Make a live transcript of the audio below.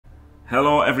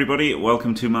Hello everybody,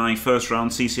 welcome to my first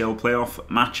round CCL Playoff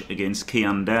match against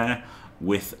Keandere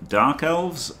with Dark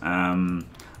Elves.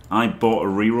 I bought a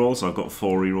reroll, so I've got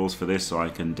 4 rerolls for this, so I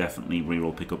can definitely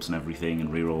reroll pickups and everything and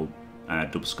reroll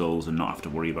dub skulls and not have to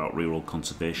worry about reroll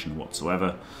conservation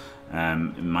whatsoever.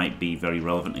 It might be very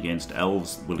relevant against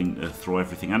Elves, willing to throw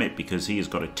everything at it because he has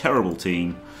got a terrible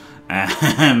team.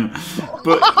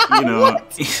 But, you know...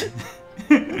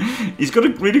 He's got a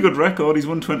really good record. He's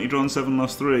won 20, drawn 7,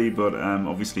 lost 3, but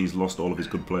obviously he's lost all of his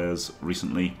good players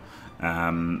recently,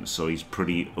 so he's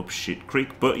pretty up shit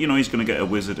creek. But you know, he's going to get a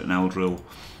wizard and Eldril,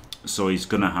 so he's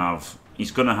going to have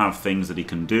things that he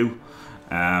can do.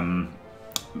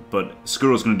 But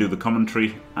Scuro's going to do the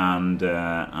commentary, and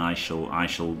I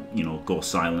shall you know, go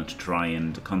silent to try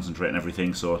and concentrate on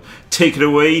everything. So take it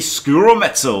away,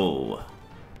 Scuromezzo.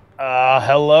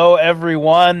 Hello,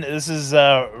 everyone. This is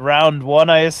round 1,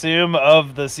 I assume,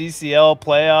 of the CCL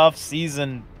Playoff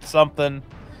season something.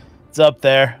 It's up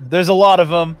there. There's a lot of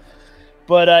them.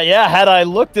 But, yeah, had I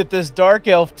looked at this Dark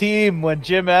Elf team when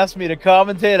Jim asked me to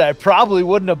commentate, I probably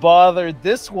wouldn't have bothered.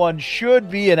 This one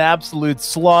should be an absolute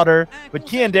slaughter. But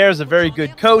Keandere is a very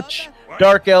good coach.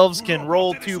 Dark Elves can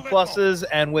roll 2 pluses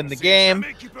and win the game,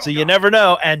 so you never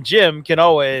know. And Jim can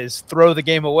always throw the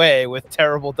game away with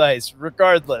terrible dice,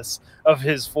 regardless of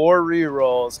his 4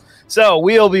 rerolls. So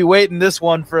we'll be waiting this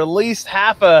one for at least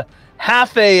half of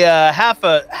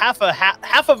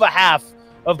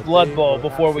Blood Bowl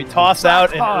before we toss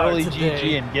out an early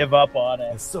GG and give up on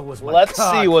it. Let's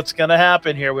see what's gonna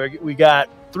happen here. We got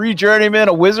 3 journeymen,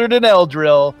 a wizard, and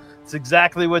Eldril. It's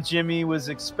exactly what Jimmy was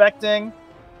expecting.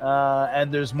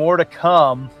 And there's more to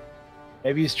come.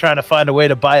 Maybe he's trying to find a way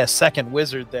to buy a second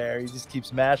wizard there. He just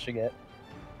keeps mashing it.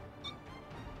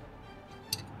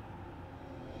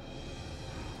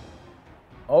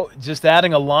 Oh, just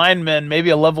adding a lineman, maybe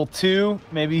a level 2.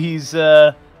 Maybe he's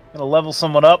going to level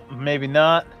someone up, maybe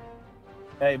not.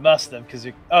 Yeah, he must have, because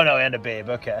you... Oh, no, and a babe.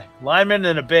 Okay. Lineman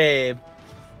and a babe.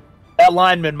 That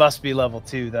lineman must be level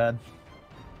 2, then.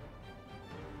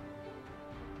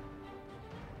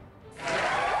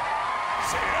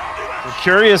 We're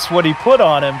curious what he put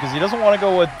on him because he doesn't want to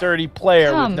go with dirty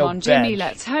player with no bench. Jimmy,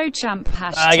 let's ho-champ.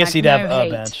 I guess he'd have a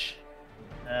bench.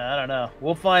 I don't know.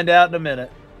 We'll find out in a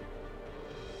minute.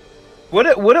 Would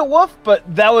it woof?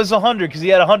 But that was 100 because he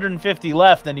had 150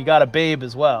 left and he got a babe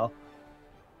as well.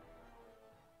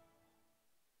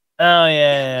 Oh,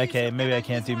 yeah, okay. Maybe I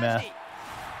can't do math.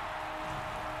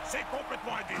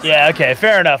 Yeah, okay.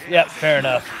 Fair enough. Yep, fair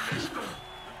enough.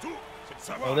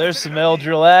 Well, there's some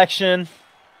Eldril action.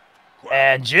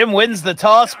 And Jim wins the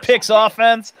toss, picks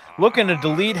offense, looking to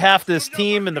delete half this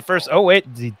team in the first... Oh, wait,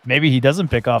 maybe he doesn't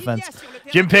pick offense.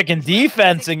 Jim picking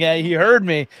defense again. He heard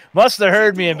me. Must have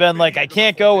heard me and been like, I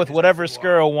can't go with whatever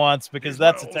Scuro wants because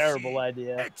that's a terrible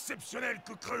idea.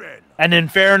 And in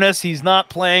fairness, he's not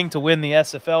playing to win the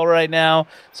SFL right now,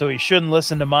 so he shouldn't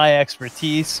listen to my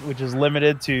expertise, which is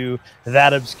limited to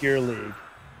that obscure league.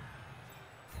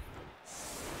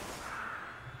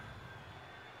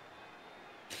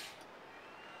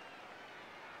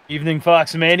 Evening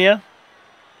Foxmania.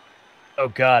 Oh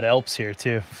God, Elps here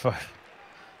too.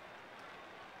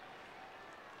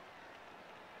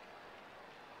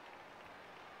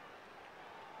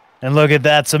 And look at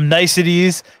that, some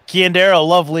niceties. Keandere, a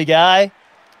lovely guy.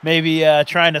 Maybe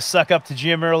trying to suck up to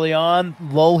Jim early on,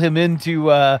 lull him into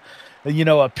you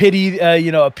know, a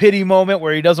pity moment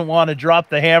where he doesn't want to drop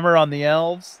the hammer on the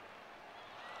Elves.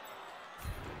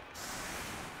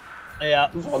 Yeah.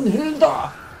 Von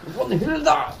Hilda! Von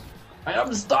Hilda! I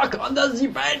am stuck under the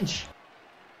bench!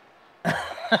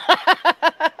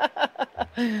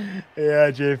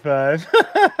 Yeah,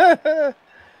 J5.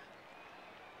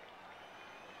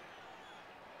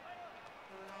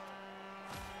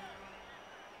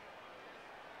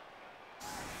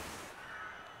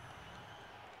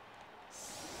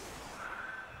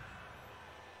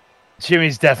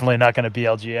 Jimmy's definitely not going to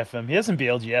BLGF him. He hasn't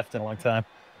BLGF'd in a long time.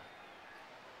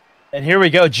 And here we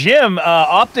go. Jim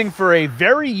opting for a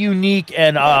very unique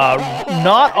and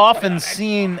not often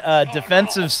seen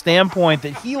defensive standpoint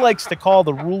that he likes to call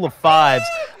the rule of 5s.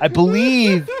 I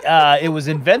believe it was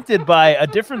invented by a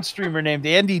different streamer named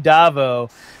Andy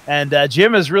Davo, and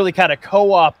Jim has really kind of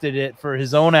co-opted it for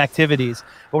his own activities.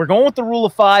 But we're going with the rule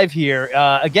of 5 here.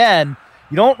 Again,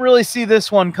 you don't really see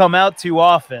this one come out too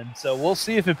often, so we'll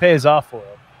see if it pays off for him.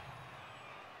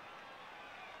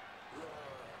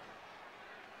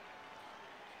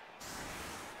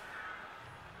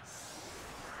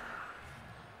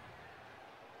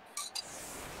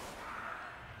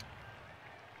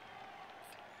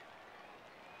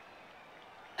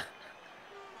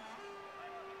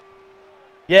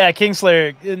 Yeah,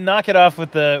 Kingslayer, knock it off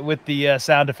with the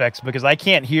sound effects because I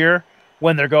can't hear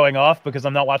when they're going off because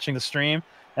I'm not watching the stream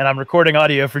and I'm recording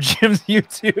audio for Jim's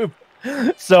YouTube.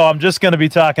 So I'm just going to be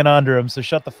talking under him, so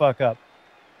shut the fuck up.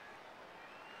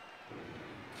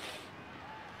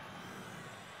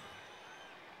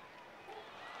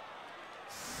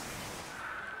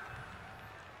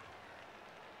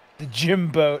 The gym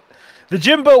boat. The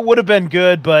gym boat would have been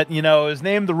good, but, you know, it was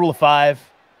named the Rule of 5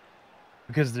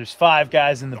 because there's 5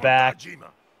 guys in the back. Il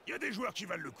y a des joueurs qui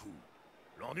valent le coup.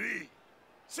 L'ennui,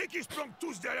 c'est qu'ils se planquent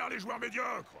tous derrière les joueurs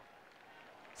médiocres.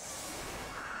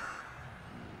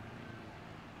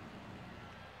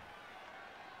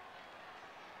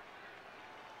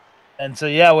 And so,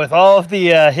 yeah, with all of the,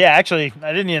 yeah, actually,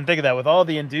 I didn't even think of that. With all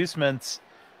the inducements,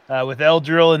 with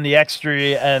Eldril and the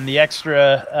extra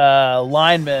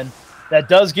linemen, that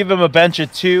does give him a bench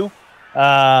of 2.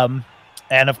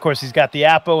 And, of course, he's got the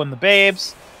Apo and the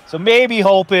Babes. So maybe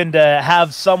hoping to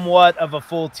have somewhat of a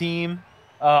full team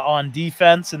on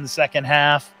defense in the second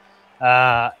half.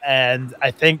 And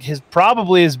I think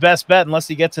probably his best bet, unless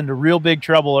he gets into real big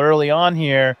trouble early on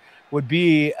here, would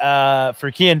be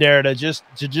for Keandere to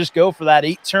just go for that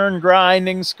 8-turn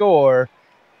grinding score.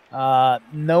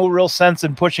 No real sense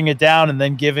in pushing it down and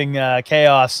then giving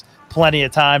Chaos plenty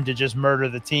of time to just murder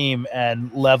the team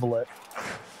and level it.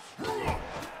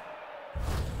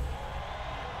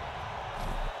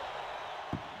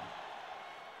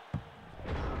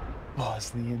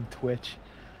 Bosnian Twitch.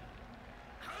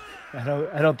 I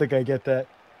don't think I get that.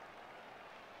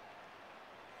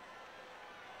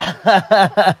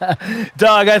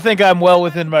 Dog, I think I'm well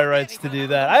within my rights to do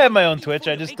that. I have my own Twitch.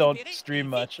 I just don't stream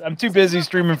much. I'm too busy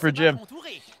streaming for Jim.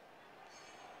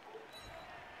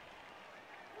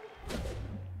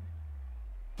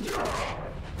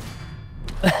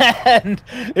 And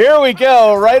here we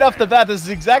go, right off the bat. This is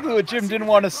exactly what Jim didn't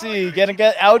want to see. Gonna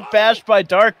get outbashed by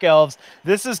Dark Elves.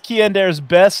 This is Keandere's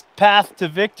best path to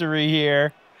victory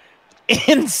here.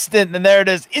 Instant, and there it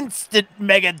is. Instant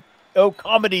mega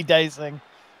comedy dicing.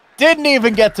 Didn't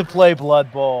even get to play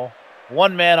Blood Bowl.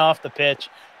 1 man off the pitch,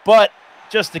 but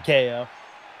just a KO.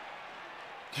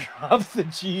 Drops the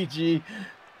GG.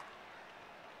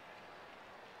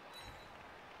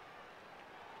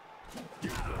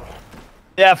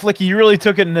 Yeah, Flicky, you really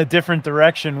took it in a different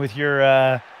direction with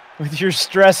your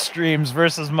stress streams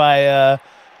versus my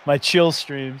my chill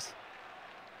streams.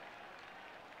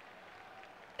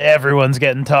 Everyone's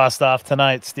getting tossed off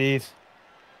tonight, Steve.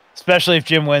 Especially if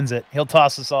Jim wins it. He'll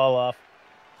toss us all off.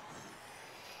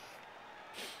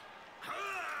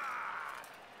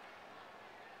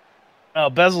 Oh,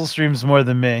 Bezel streams more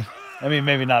than me. I mean,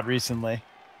 maybe not recently.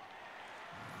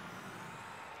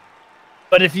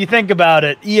 But if you think about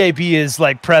it, EAP is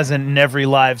like present in every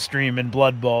live stream in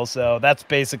Blood Bowl, so that's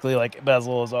basically like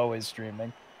Bezel is always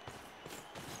streaming.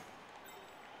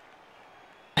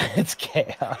 It's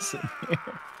chaos in here.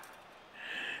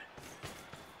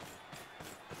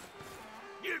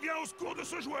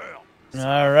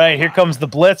 All right, here comes the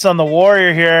blitz on the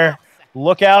Warrior here.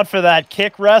 Look out for that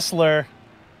kick wrestler.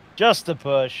 Just a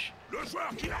push.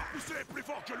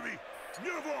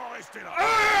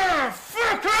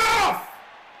 Fuck off!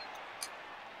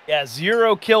 Yeah,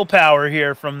 0 kill power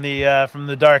here from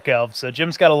the Dark Elves. So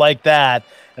Jim's got to like that,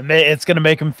 and it's going to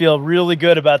make him feel really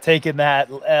good about taking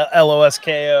that LOS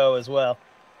KO as well.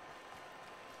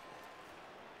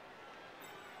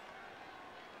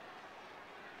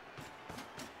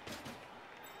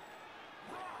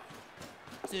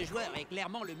 Ce joueur est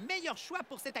clairement le meilleur choix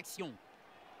pour cette action.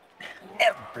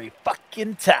 Every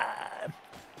fucking time.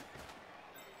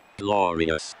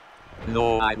 Glorious.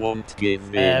 No, I won't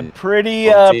give in. And pretty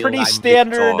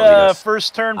standard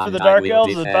first turn for the Dark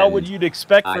Elves. About what you'd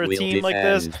expect for a team like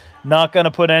this. Not going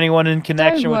to put anyone in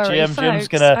connection with Jim. Folks, Jim's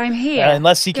going to,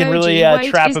 unless he can really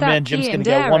trap him in, Jim's going to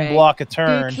get 1 block a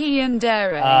turn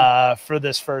for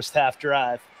this first half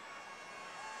drive.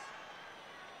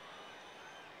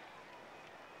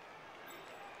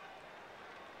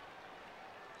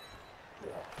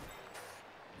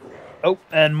 Oh,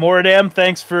 and Moradam,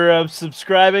 thanks for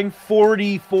subscribing.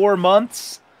 44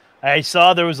 months. I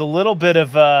saw there was a little bit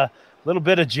of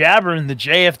jabber in the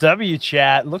JFW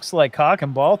chat. Looks like Cock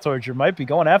and Ball Torture might be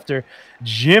going after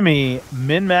Jimmy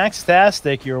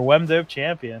Min-Max-tastic, your Wemdove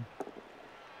champion.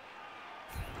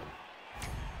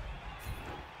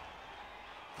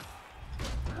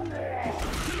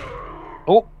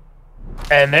 Oh,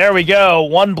 and there we go.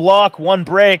 1 block, 1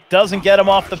 break. Doesn't get him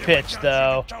off the pitch,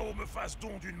 though.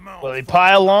 Will he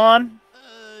pile on?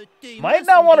 Might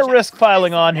not want to risk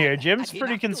piling on here. Jim's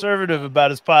pretty conservative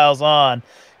about his piles on.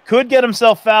 Could get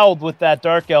himself fouled with that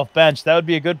Dark Elf bench. That would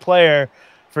be a good player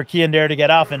for Keandere to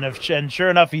get off, and sure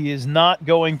enough, he is not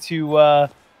going to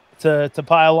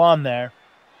pile on there.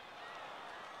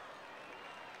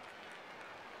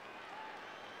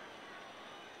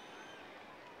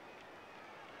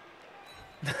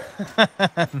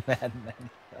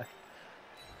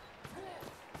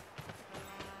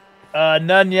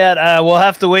 None yet. We'll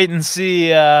have to wait and see.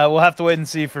 We'll have to wait and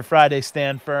see for Friday.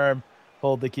 Stand firm,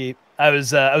 hold the keep. I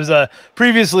was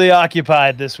previously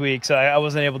occupied this week, so I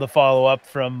wasn't able to follow up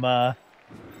from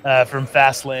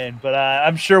Fastlane. But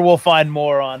I'm sure we'll find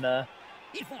more on.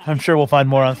 I'm sure we'll find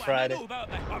more on Friday.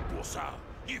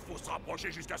 Il faut se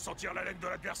rapprocher jusqu'à sentir la laine de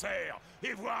l'adversaire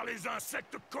et voir les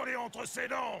insectes collés entre ses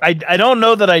dents. I don't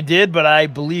know that I did, but I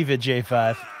believe it,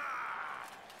 J5.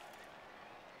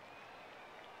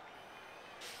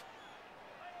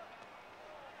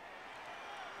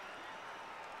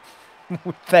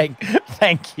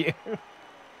 Thank you.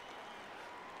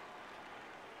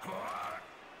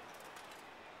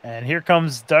 And here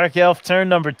comes Dark Elf turn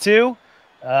number 2.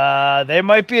 They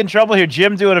might be in trouble here.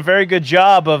 Jim doing a very good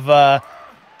job of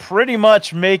pretty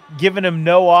much giving him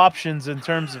no options in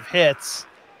terms of hits.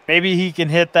 Maybe he can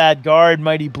hit that guard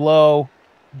mighty blow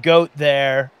goat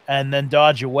there and then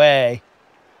dodge away.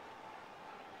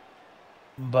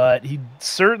 But he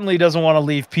certainly doesn't want to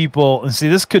leave people. And see,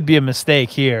 this could be a mistake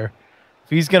here. If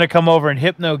he's going to come over and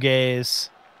hypno gaze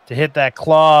to hit that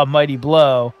claw mighty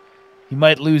blow, he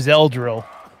might lose Eldril.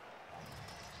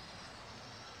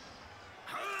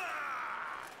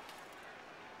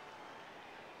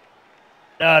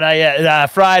 No, not yet.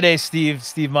 Friday, Steve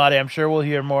Motti. I'm sure we'll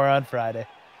hear more on Friday.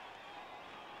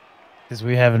 Because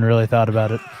we haven't really thought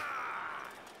about it.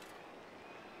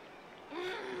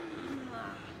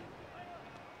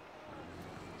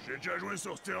 J'ai déjà joué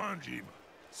sur ce terrain, Jim.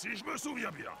 Si je me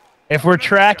souviens bien. If we're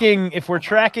tracking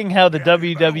how the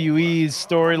WWE's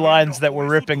storylines that we're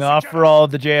ripping off for all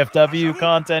of the JFW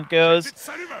content goes,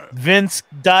 Vince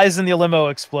dies in the limo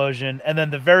explosion, and then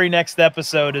the very next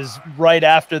episode is right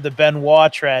after the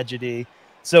Benoit tragedy.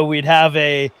 So we'd have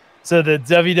the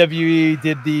WWE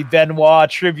did the Benoit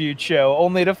tribute show,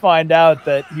 only to find out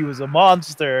that he was a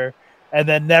monster, and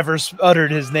then never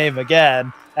uttered his name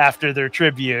again after their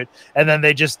tribute, and then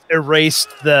they just erased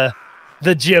the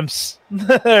Jim's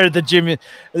or the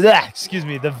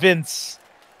Vince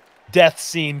death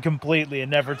scene completely and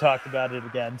never talked about it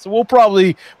again. So we'll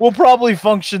probably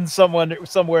function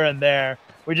somewhere in there.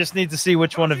 We just need to see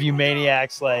which one of you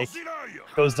maniacs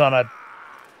goes on a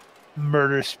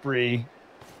murder spree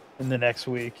in the next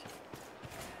week.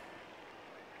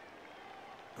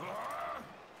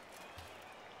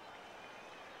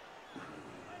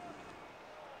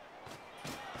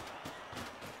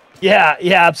 Yeah,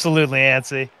 absolutely,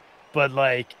 Antsy. But,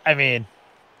 I mean,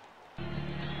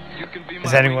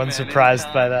 is anyone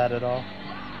surprised by that at all?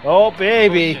 Oh,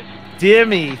 baby.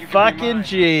 Dimmy fucking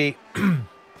G.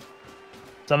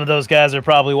 Some of those guys are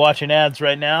probably watching ads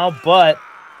right now, but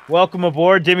welcome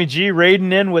aboard. Dimmy G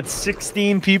raiding in with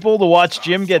 16 people to watch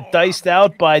Jim get diced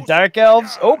out by Dark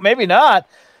Elves. Oh, maybe not.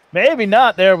 Maybe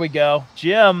not. There we go.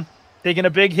 Jim taking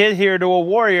a big hit here to a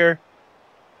warrior.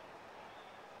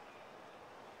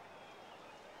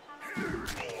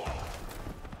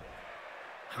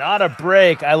 Not a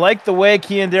break. I like the way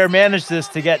Keandere managed this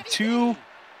to get two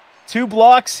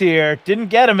blocks here. Didn't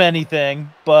get him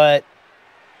anything, but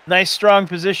nice strong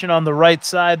position on the right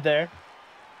side there.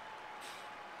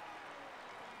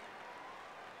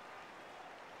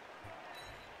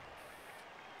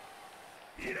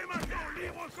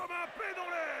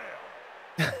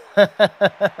 Tom.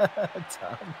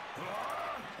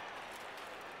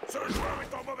 Ce joueur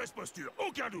est en mauvaise posture,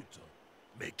 aucun doute.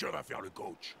 Mais que va faire le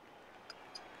coach?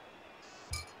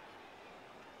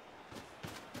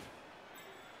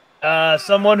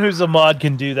 Someone who's a mod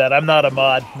can do that. I'm not a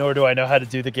mod, nor do I know how to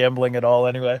do the gambling at all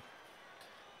anyway.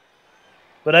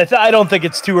 But I don't think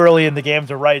it's too early in the game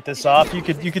to write this off. You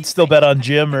could still bet on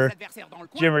Jim or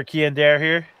Keandere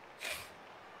here.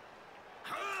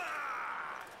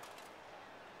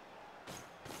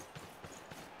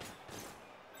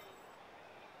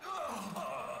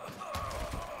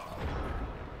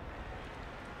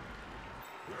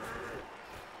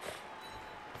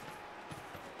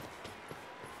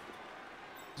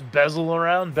 Bezel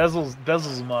around?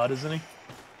 Bezel's a mod, isn't he?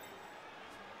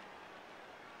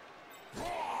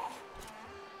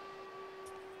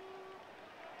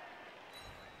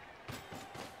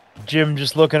 Jim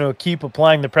just looking to keep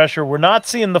applying the pressure. We're not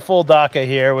seeing the full DACA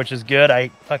here, which is good. I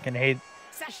fucking hate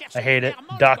it.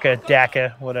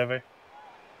 DACA, whatever.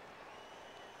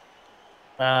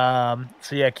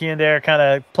 So yeah, Keandere kind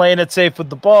of playing it safe with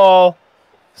the ball,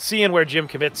 seeing where Jim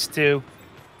commits to.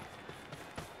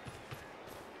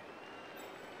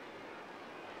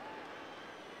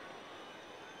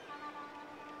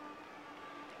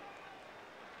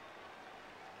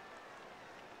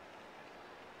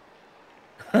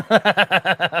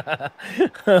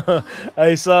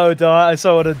 I saw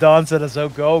what a Don said. I was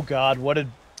like, oh god, what did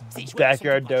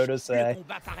Backyard Dota say?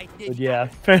 But yeah,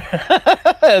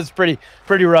 it's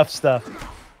pretty rough stuff.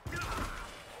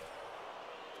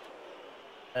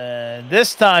 And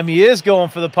this time he is going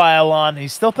for the pylon.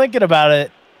 He's still thinking about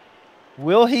it.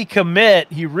 Will he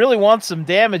commit? He really wants some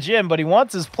damage in, but he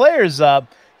wants his players up.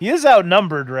 He is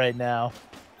outnumbered right now.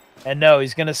 And no,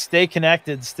 he's going to stay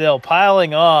connected still,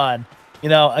 piling on. You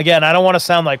know, again, I don't want to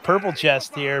sound like Purple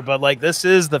Chest here, but like this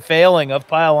is the failing of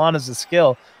pile on as a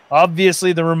skill.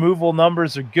 Obviously, the removal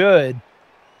numbers are good,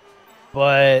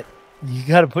 but you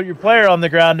got to put your player on the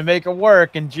ground to make it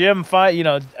work. And Jim, you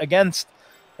know, against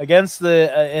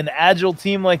an agile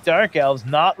team like Dark Elves,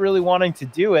 not really wanting to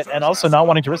do it, and also not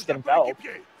wanting to risk getting fouled.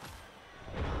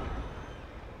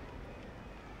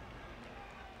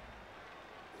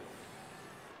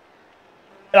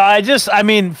 I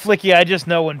mean, Flicky, I just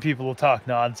know when people will talk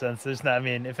nonsense. There's not, I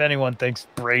mean, if anyone thinks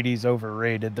Brady's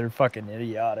overrated, they're fucking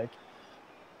idiotic.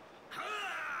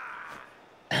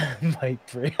 Mike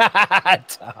Brady.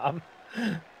 Tom.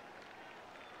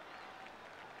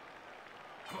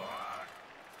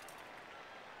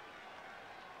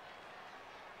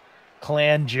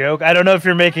 Clan joke. I don't know if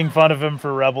you're making fun of him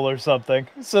for Rebel or something.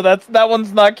 So that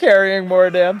one's not carrying more,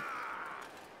 Dan.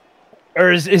 Or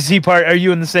is he part? Are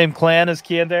you in the same clan as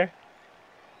Keandere?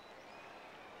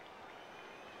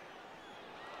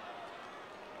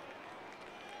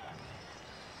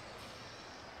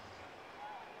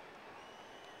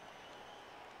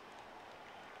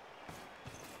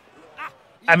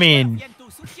 I mean,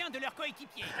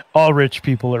 all rich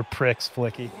people are pricks,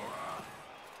 Flicky.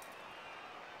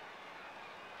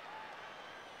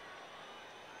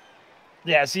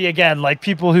 Yeah, see, again, like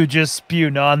people who just spew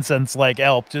nonsense like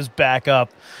Elp, just back up.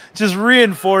 Just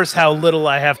reinforce how little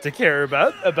I have to care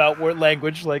about word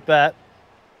language like that.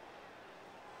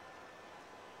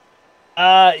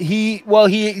 He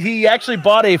actually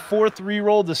bought a 4th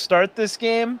reroll to start this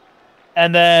game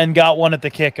and then got one at the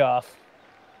kickoff.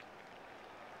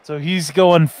 So he's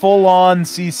going full-on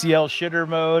CCL shitter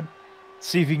mode.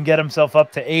 See if he can get himself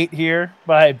up to 8 here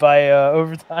by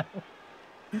overtime.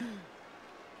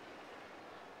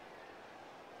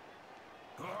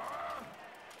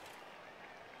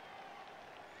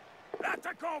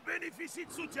 L'attaquant bénéficie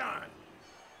de soutien.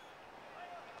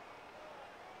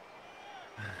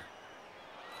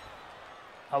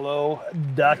 Hello,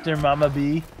 Dr. Mama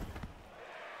B.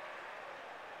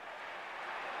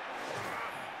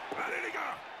 Allez les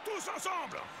gars, tous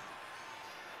ensemble.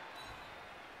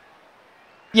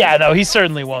 Yeah, no, he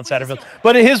certainly won't Satterfield.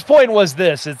 But his point was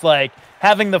this. It's like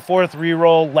having the 4th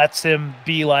reroll lets him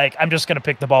be like, I'm just going to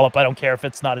pick the ball up. I don't care if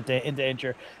it's not in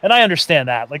danger. And I understand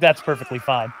that. Like, that's perfectly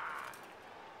fine.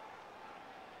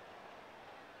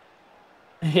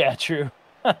 Yeah, true.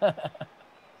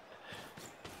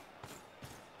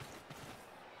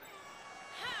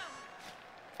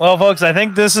 Well, folks, I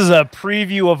think this is a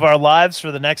preview of our lives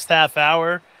for the next half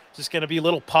hour. Just going to be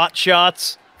little pot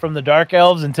shots from the Dark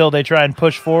Elves until they try and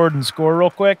push forward and score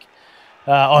real quick.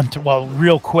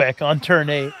 Real quick on turn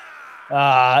 8.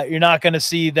 You're not going to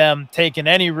see them taking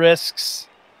any risks.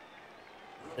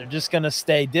 They're just going to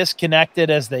stay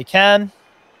disconnected as they can.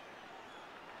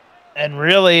 And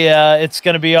really, it's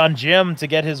going to be on Jim to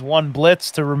get his 1 blitz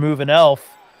to remove an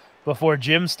elf before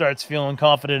Jim starts feeling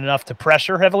confident enough to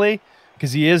pressure heavily,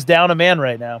 because he is down a man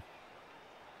right now.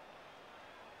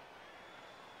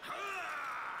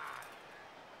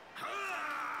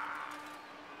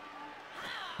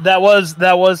 That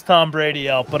was Tom Brady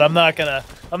elf, but I'm not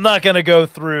gonna go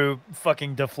through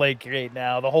fucking Deflategate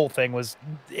now. The whole thing was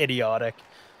idiotic.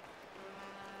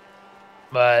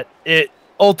 But it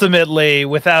ultimately,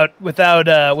 without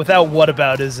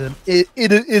whataboutism, it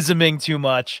isming too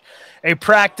much. A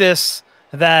practice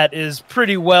that is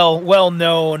pretty well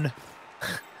known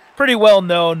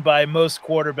by most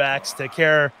quarterbacks to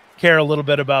care a little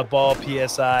bit about ball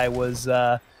PSI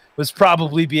was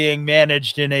probably being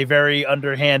managed in a very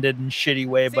underhanded and shitty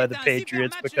way by the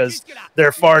Patriots, because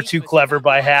they're far too clever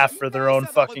by half for their own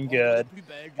fucking good.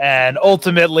 And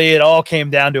ultimately, it all came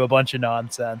down to a bunch of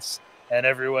nonsense. And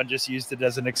everyone just used it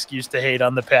as an excuse to hate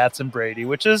on the Pats and Brady,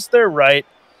 which is their right.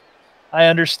 I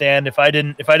understand. If I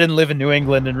didn't live in New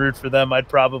England and root for them, I'd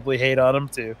probably hate on them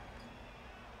too.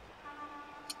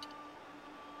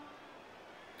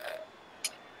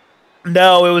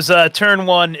 No, it was a turn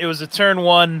 1. It was a turn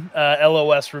 1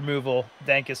 LOS removal,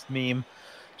 dankest meme.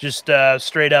 Just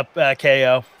straight up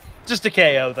KO. Just a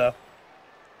KO though.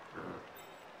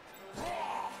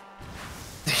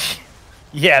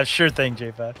 Yeah, sure thing,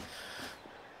 J5.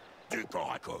 Du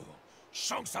corps à corps. Je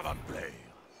sens que ça va me plaire.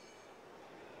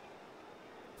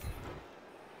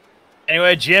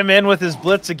 Anyway, Jim in with his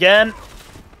blitz again.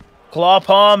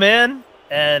 Clawpomb in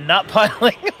and not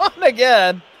piling on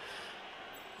again.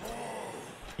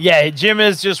 Yeah, Jim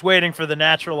is just waiting for the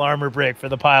natural armor break for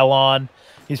the pile on.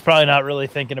 He's probably not really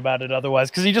thinking about it otherwise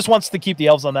because he just wants to keep the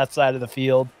elves on that side of the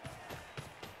field.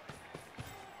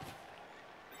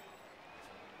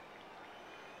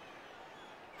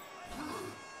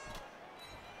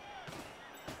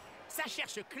 Ça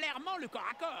cherche clairement le corps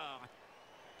à corps.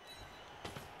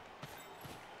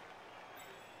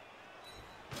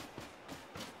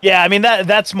 Yeah, I mean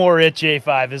that's more it.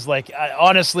 J5 is like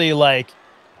honestly like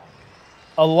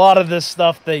a lot of this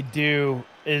stuff they do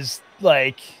is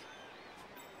like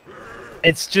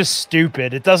it's just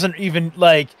stupid. It doesn't even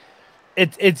like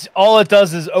it's all it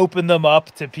does is open them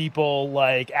up to people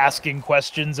like asking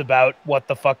questions about what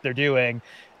the fuck they're doing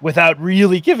without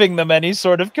really giving them any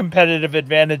sort of competitive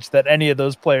advantage that any of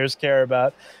those players care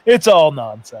about. It's all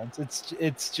nonsense.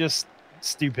 It's just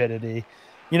stupidity.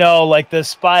 You know, like the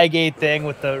Spygate thing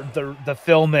with the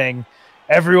filming.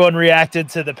 Everyone reacted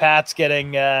to the Pats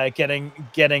getting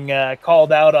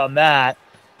called out on that,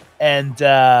 and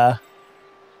I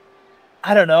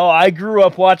don't know. I grew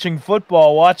up watching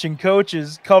football, watching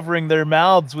coaches covering their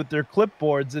mouths with their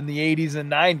clipboards in the 80s and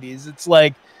 90s. It's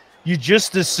like you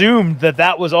just assumed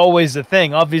that was always a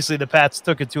thing. Obviously, the Pats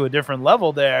took it to a different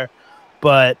level there,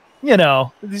 but you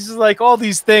know, this is like all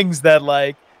these things that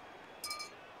like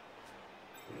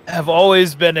have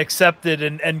always been accepted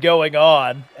and going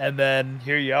on, and then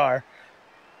here you are.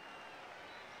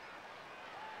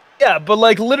 Yeah, but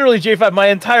like literally, J5, my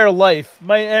entire life,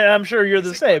 and I'm sure you're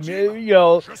the same. You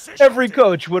know, every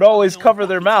coach would always cover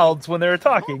their mouths when they were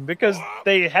talking because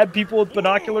they had people with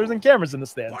binoculars and cameras in the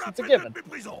stands. It's a given.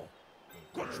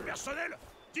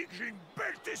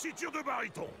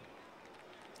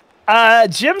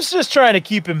 Jim's just trying to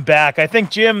keep him back. I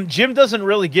think Jim doesn't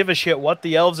really give a shit what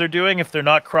the elves are doing if they're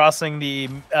not crossing the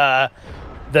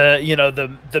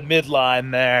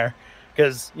midline there,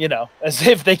 because you know, as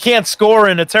if they can't score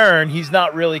in a turn, he's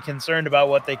not really concerned about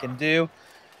what they can do.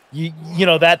 You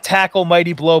know that tackle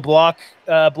mighty blow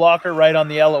blocker right on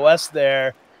the LOS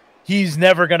there. He's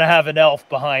never going to have an elf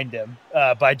behind him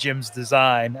by Jim's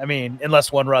design. I mean,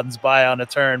 unless one runs by on a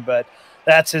turn, but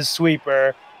that's his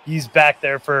sweeper. He's back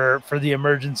there for the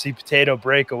emergency potato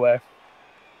breakaway.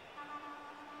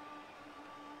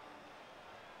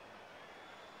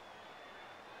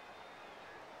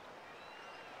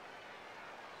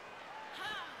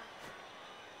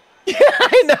 Yeah,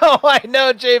 I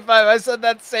know, J5. I said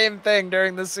that same thing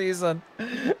during the season.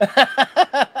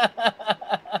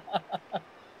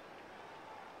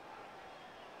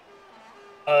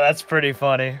 Oh, that's pretty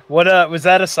funny. What was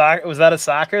that a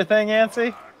soccer thing,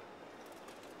 Yancey?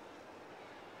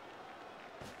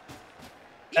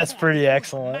 That's pretty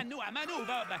excellent.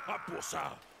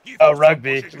 Oh,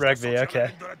 rugby,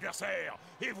 okay.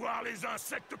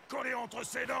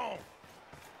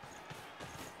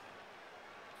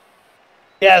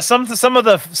 Yeah, some of the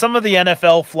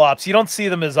NFL flops, you don't see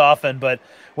them as often, but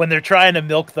when they're trying to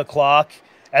milk the clock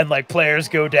and like players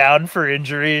go down for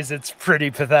injuries, it's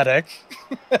pretty pathetic.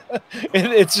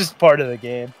 It's just part of the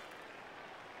game.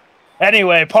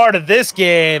 Anyway, part of this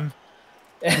game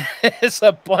is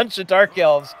a bunch of Dark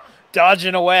Elves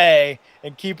dodging away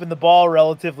and keeping the ball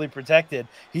relatively protected.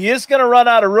 He is going to run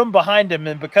out of room behind him,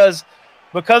 and because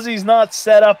he's not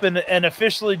set up and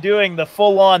officially doing the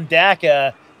full-on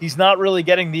DACA, he's not really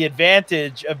getting the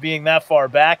advantage of being that far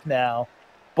back now.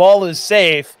 Ball is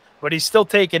safe, but he's still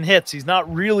taking hits. He's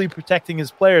not really protecting his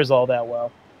players all that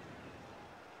well.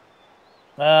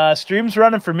 Stream's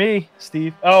running for me,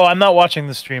 Steve. Oh, I'm not watching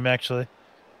the stream, actually.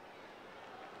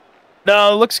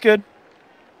 No, it looks good.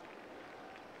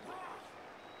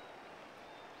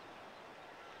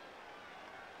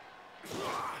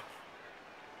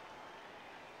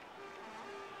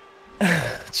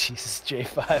 Jesus,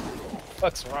 J5.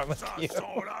 What's wrong with you?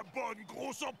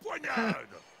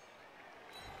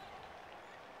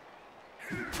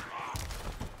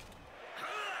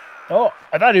 Oh,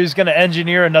 I thought he was going to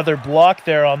engineer another block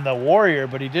there on the warrior,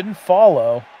 but he didn't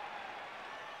follow.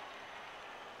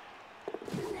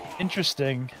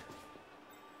 Interesting.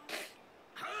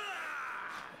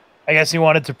 I guess he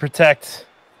wanted to protect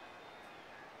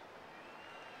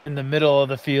in the middle of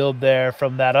the field there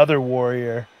from that other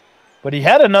warrior. But he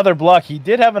had another block. He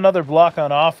did have another block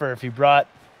on offer. If he brought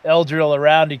Eldril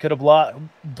around, he could have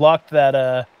blocked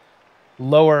that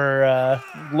lower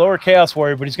Chaos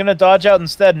Warrior. But he's going to dodge out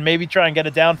instead and maybe try and get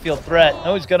a downfield threat.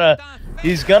 No, he's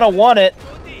gonna want it.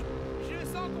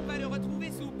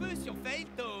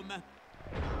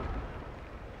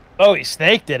 Oh, he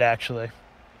snaked it, actually.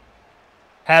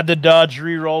 Had the dodge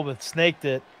reroll, but snaked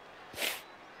it.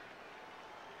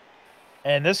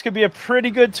 And this could be a pretty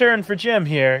good turn for Jim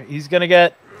here. He's going to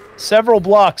get several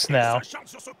blocks now.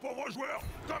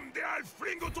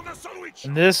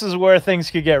 And this is where things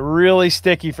could get really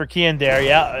sticky for Keandere.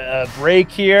 Yeah, a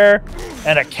break here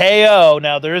and a KO.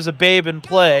 Now, there is a babe in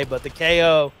play, but the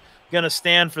KO going to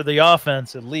stand for the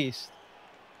offense at least.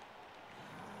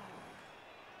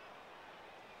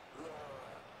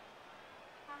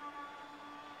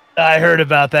 I heard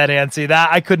about that, Ansi. That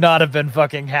I could not have been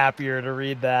fucking happier to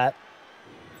read that.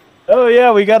 Oh,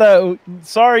 yeah, we gotta...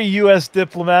 Sorry, U.S.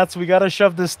 diplomats. We gotta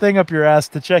shove this thing up your ass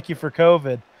to check you for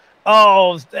COVID.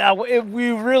 Oh,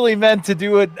 we really meant to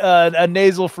do it a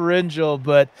nasal pharyngeal,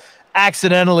 but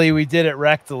accidentally we did it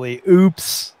rectally.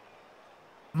 Oops.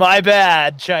 My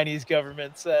bad, Chinese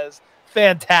government says.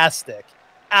 Fantastic.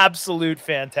 Absolute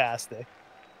fantastic.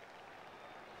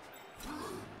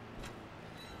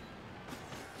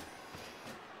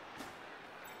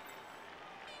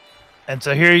 And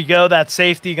so here you go. That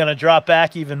safety going to drop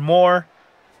back even more.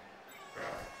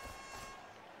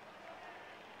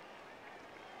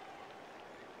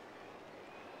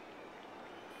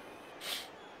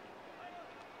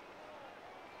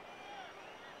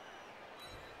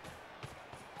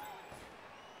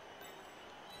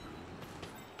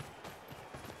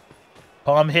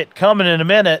 Palm hit coming in a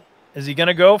minute. Is he going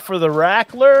to go for the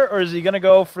Rackler or is he going to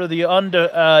go for the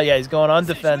yeah, he's going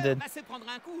undefended.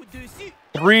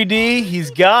 3D, he's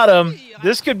got him.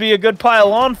 This could be a good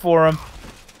pile on for him.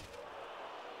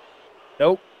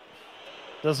 Nope.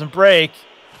 Doesn't break.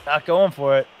 Not going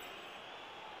for it.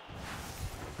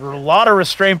 There's a lot of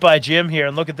restraint by Jim here.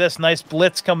 And look at this nice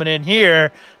blitz coming in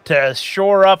here to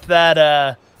shore up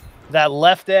that that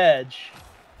left edge.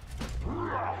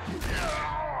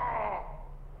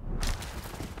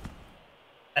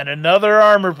 And another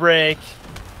armor break.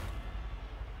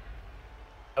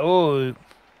 Oh,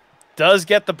 does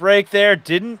get the break there.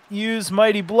 Didn't use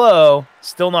Mighty Blow.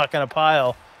 Still not going to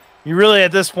pile. He really,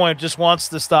 at this point, just wants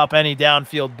to stop any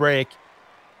downfield break.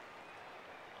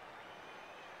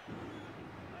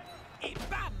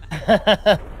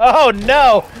 Oh,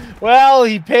 no. Well,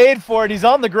 he paid for it. He's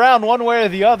on the ground one way or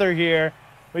the other here.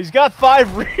 But he's got 5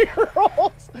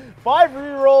 rerolls. 5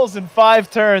 rerolls and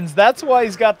 5 turns. That's why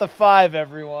he's got the 5,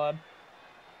 everyone.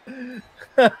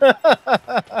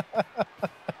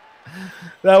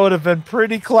 That would have been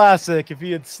pretty classic if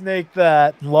he had snaked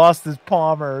that and lost his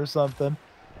palmer or something.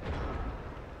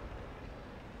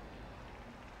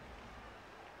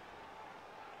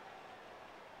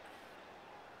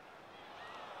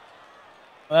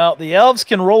 Well, the Elves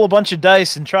can roll a bunch of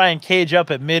dice and try and cage up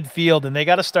at midfield, and they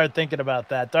got to start thinking about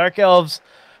that. Dark Elves,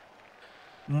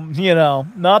 you know,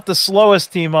 not the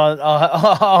slowest team in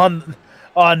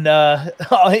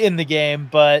the game,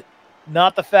 but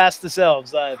not the fastest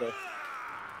Elves either.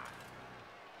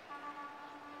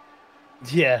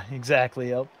 Yeah, exactly.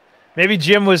 Yep. Maybe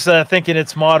Jim was thinking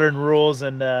it's modern rules,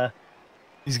 and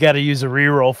he's got to use a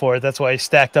reroll for it. That's why he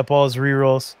stacked up all his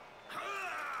rerolls.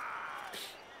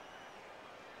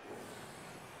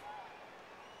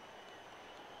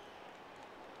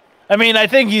 I mean, I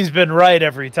think he's been right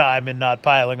every time in not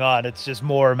piling on. It's just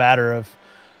more a matter of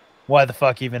why the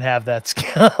fuck even have that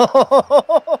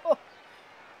skill.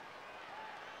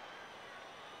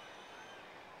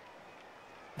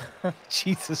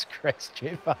 Jesus Christ,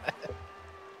 J5.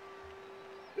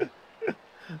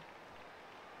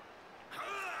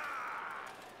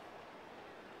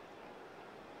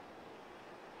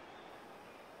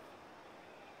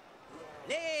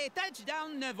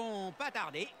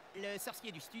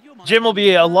 Jim will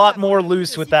be a lot more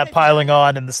loose with that piling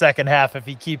on in the second half if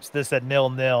he keeps this at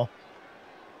 0-0.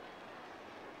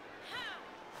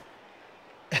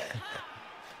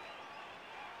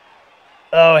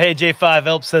 Oh, hey, J5,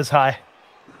 Elp says hi.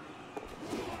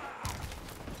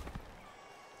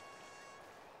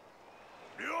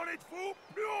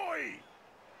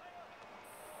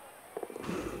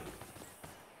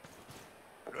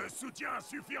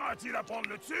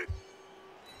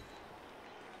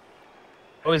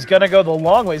 Oh, he's going to go the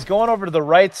long way. He's going over to the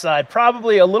right side.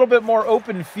 Probably a little bit more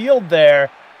open field there,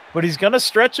 but he's going to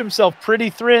stretch himself pretty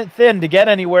thin to get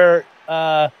anywhere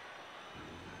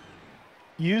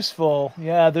useful.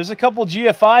 Yeah, there's a couple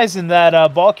GFIs in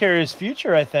that ball carrier's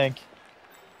future, I think.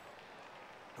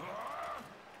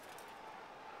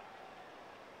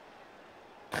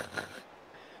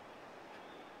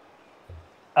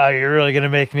 Oh, you're really going to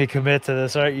make me commit to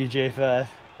this, aren't you, J5?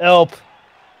 Elp,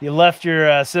 you left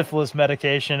your syphilis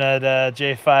medication at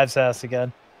J5's house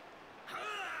again.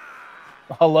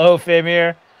 Hello,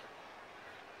 Famir.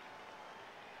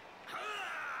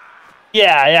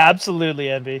 Yeah, yeah, absolutely,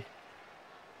 Envy.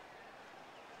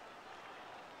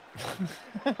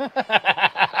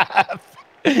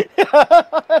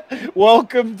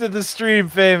 Welcome to the stream,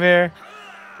 Famir.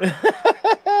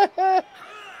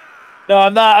 No,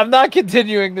 I'm not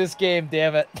continuing this game,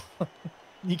 damn it.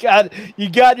 You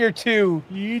got your 2.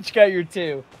 You each got your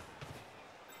 2.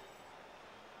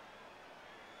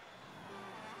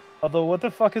 Although, what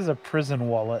the fuck is a prison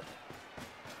wallet?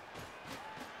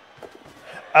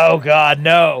 Oh God,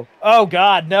 no! Oh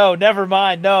God, no! Never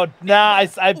mind. No, nah. I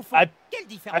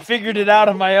figured it out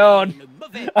on my own.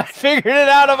 I figured it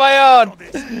out on my own.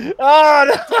 Oh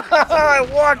no! I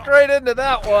walked right into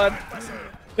that one.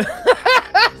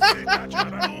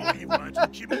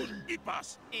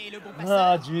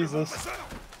 Oh Jesus!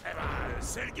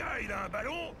 C'est le gars, il a un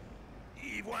ballon,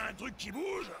 il voit un truc qui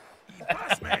bouge, il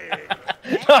passe, mais...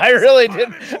 I really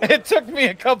didn't. It took me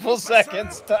a couple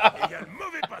seconds.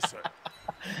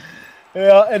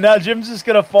 Yeah, and now Jim's just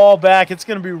gonna fall back. It's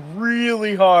gonna be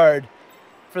really hard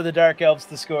for the Dark Elves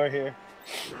to score here.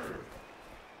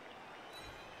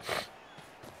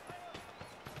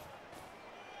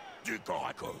 Du corps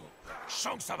à corps. Je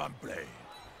sens que ça va me plaire.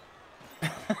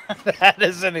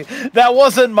 That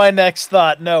wasn't my next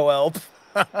thought. No, Elf.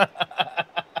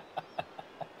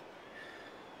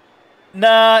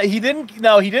 Nah, he didn't.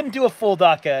 No, he didn't do a full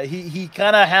Daka. He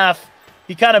kind of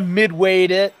midwayed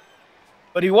it,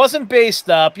 but he wasn't based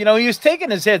up. You know, he was taking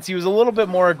his hits. He was a little bit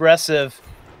more aggressive.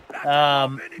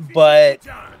 But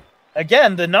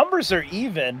again, the numbers are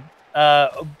even.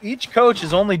 Each coach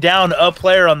is only down a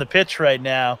player on the pitch right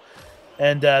now.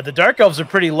 And the Dark Elves are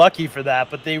pretty lucky for that,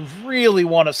 but they really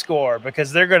want to score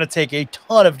because they're going to take a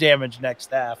ton of damage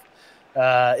next half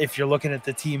if you're looking at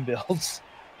the team builds.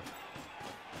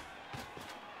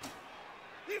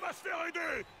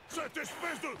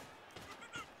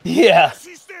 Yeah.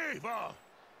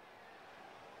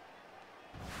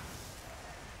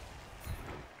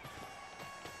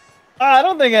 I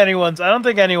don't think anyone's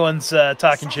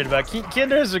talking shit about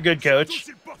Keandere is a good coach.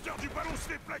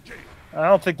 I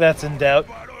don't think that's in doubt.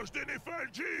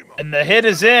 And the hit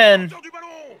is in.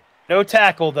 No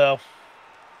tackle, though.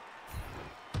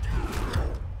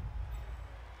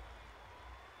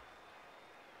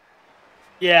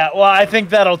 Yeah, well, I think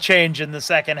that'll change in the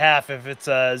second half if it's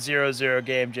a 0-0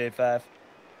 game, J5.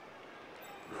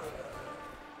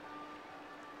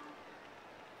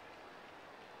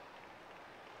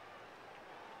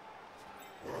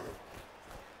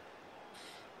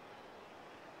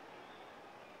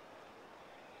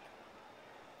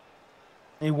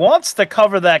 He wants to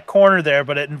cover that corner there,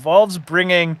 but it involves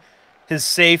bringing his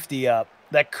safety up.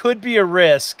 That could be a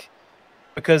risk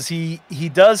because he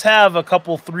does have a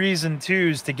couple 3s and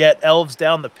 2s to get Elves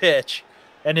down the pitch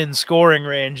and in scoring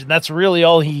range, and that's really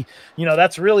all he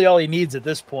needs at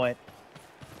this point.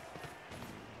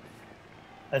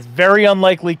 It's very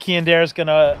unlikely Keandere is going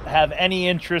to have any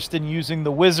interest in using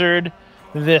the Wizard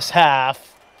this half.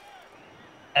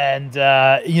 And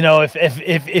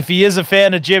if he is a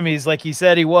fan of Jimmy's, like he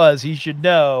said he was, he should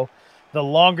know the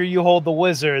longer you hold the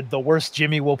Wizard, the worse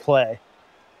Jimmy will play.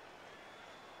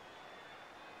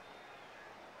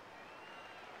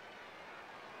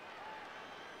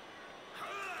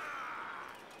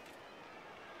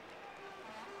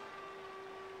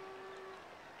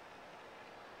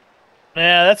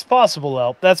 Yeah, that's possible,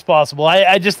 Elp. That's possible.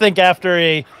 I just think after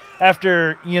at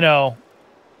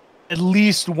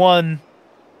least one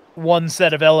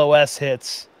set of LOS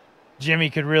hits, Jimmy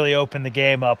could really open the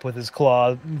game up with his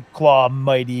claw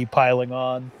mighty piling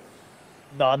on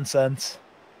nonsense.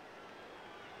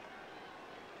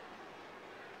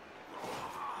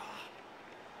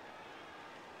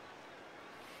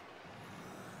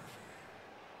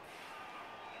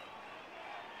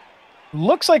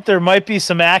 Looks like there might be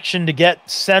some action to get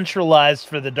centralized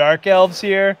for the Dark Elves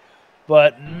here,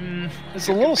 but it's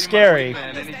a little scary.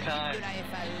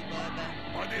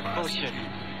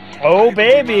 Oh,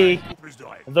 baby.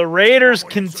 The Raiders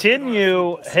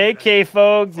continue. Hey,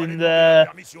 K-Fogged and the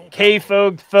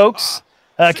K-Fogged folks.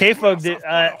 K-Fogged,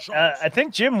 I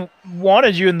think Jim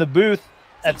wanted you in the booth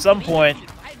at some point.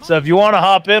 So if you want to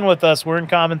hop in with us, we're in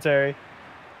commentary.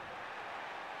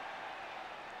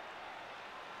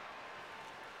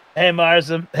 Hey,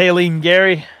 Marza. Hey, Lean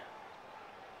Gary.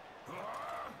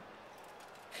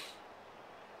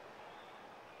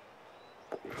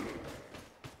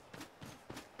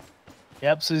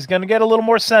 Yep, so he's going to get a little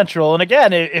more central. And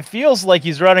again, it feels like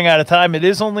he's running out of time. It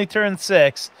is only turn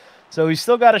 6, so he's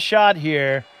still got a shot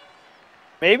here.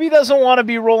 Maybe he doesn't want to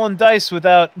be rolling dice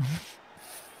without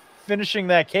finishing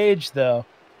that cage, though.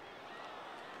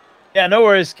 Yeah, no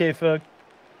worries, K-Fug.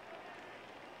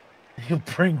 He'll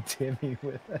bring Timmy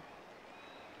with him.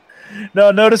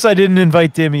 No, notice I didn't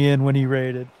invite Timmy in when he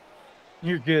raided.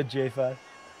 You're good, J5.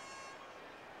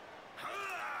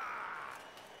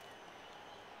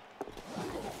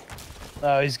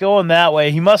 Oh, he's going that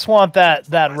way. He must want that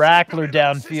Rackler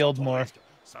downfield more.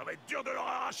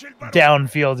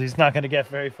 Downfield, he's not going to get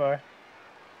very far.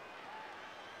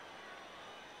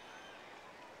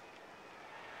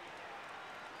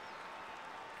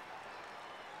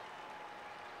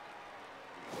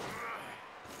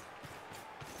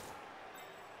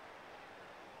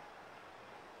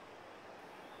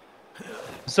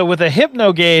 So with a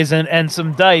Hypno Gaze and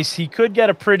some dice, he could get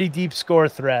a pretty deep score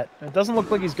threat. It doesn't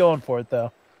look like he's going for it,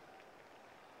 though.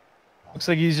 Looks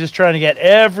like he's just trying to get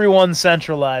everyone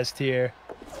centralized here.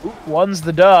 Oop, one's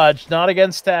the dodge, not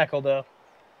against tackle, though.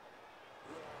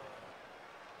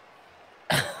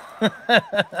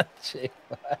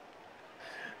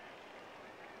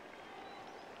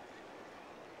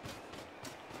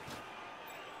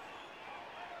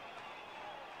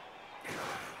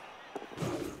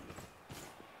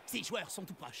 Ces joueurs sont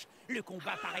tout proches. Le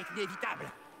combat paraît inévitable.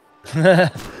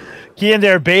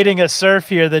 Keandere baiting a surf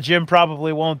here that Jim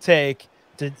probably won't take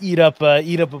to eat up a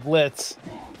blitz.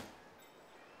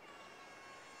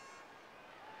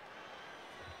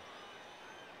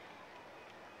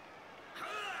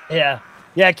 Yeah,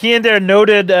 Keandere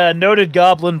noted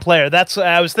goblin player. That's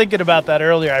I was thinking about that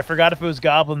earlier. I forgot if it was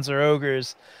goblins or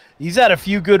ogres. He's had a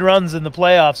few good runs in the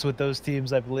playoffs with those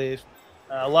teams, I believe.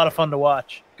 A lot of fun to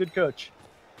watch. Good coach.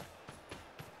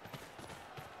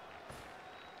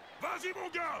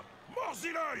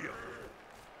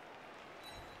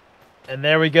 And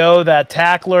there we go. That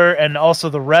tackler and also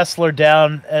the wrestler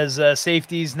down as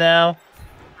safeties now.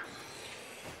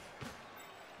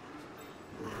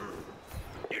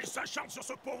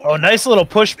 Oh, nice little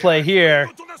push play here.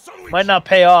 Might not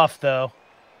pay off, though.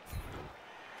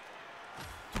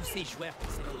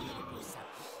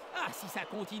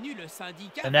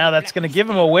 And now that's going to give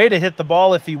him a way to hit the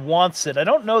ball if he wants it. I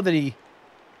don't know that he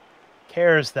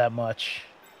cares that much.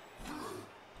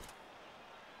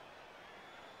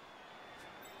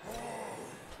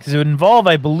 Because it would involve,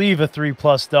 I believe, a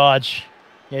 3+ dodge.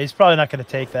 Yeah, he's probably not going to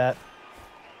take that.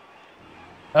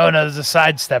 Oh, no, there's a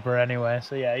sidestepper anyway.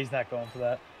 So, yeah, he's not going for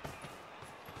that.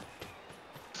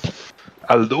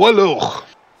 Hello.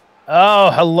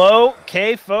 Oh, hello.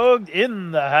 K-Foged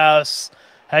in the house.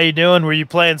 How you doing? Were you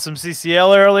playing some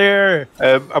CCL earlier?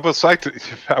 I was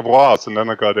and then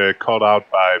I got caught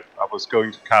out by, I was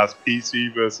going to cast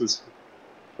PC versus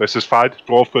fight,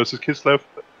 Dwarf versus Kislev.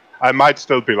 I might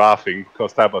still be laughing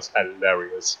because that was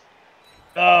hilarious.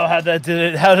 Oh, how did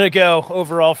it go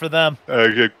overall for them?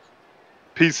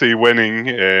 PC winning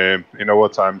in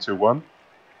overtime 2-1.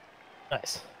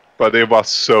 Nice. But it was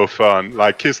so fun.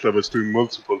 Like Kislev was doing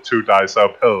multiple 2 dice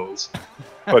up hills.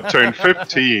 But turn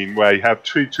 15, where you have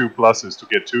 3 2+ to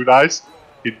get 2 dice,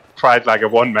 he tried like a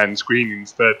 1-man screen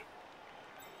instead.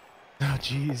 Oh,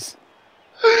 jeez.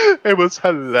 It was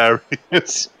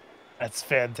hilarious. That's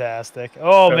fantastic.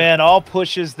 Oh man, all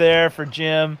pushes there for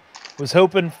Jim. Was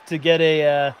hoping to get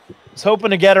her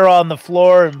on the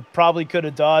floor and probably could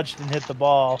have dodged and hit the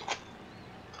ball.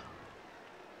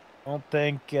 Don't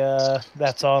think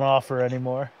that's on offer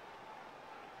anymore.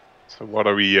 So what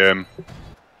are we?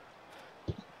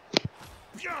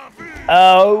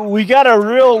 We got a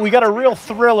real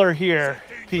thriller here,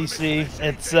 PC.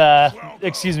 It's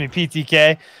excuse me,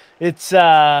 PTK. It's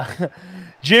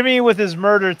Jimmy with his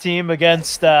murder team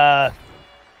against a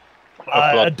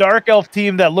Dark Elf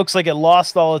team that looks like it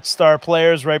lost all its star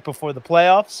players right before the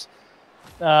playoffs.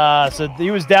 So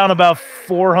he was down about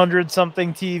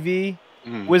 400-something TV.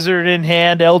 Wizard in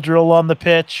hand, Eldril on the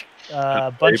pitch,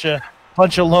 bunch of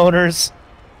loners.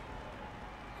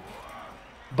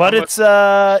 But it's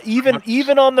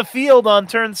even on the field on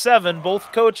turn 7.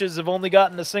 Both coaches have only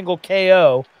gotten a single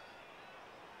KO.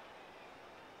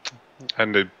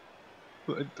 And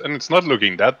it's not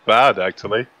looking that bad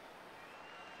actually.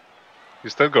 You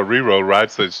still got reroll,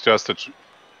 right? So it's just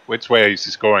which way is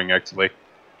he scoring actually?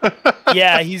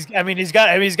 Yeah, he's got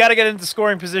to get into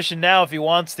scoring position now if he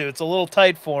wants to. It's a little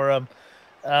tight for him,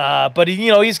 but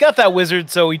he's got that wizard,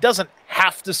 so he doesn't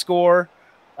have to score.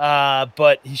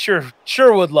 But he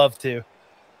sure would love to.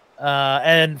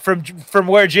 And from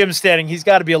where Jim's standing, he's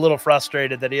got to be a little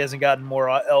frustrated that he hasn't gotten more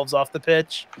elves off the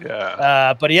pitch.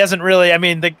 Yeah. But he hasn't really.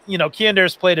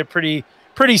 Keandere's played it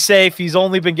pretty safe. He's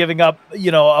only been giving up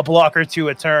a block or 2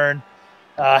 a turn.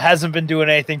 Hasn't been doing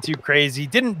anything too crazy.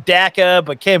 Didn't DACA,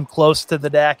 but came close to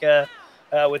the DACA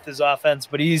with his offense.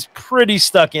 But he's pretty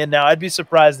stuck in now. I'd be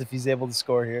surprised if he's able to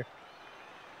score here.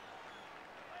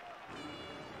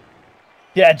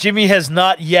 Yeah, Jimmy has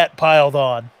not yet piled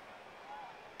on.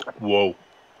 Whoa.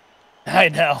 I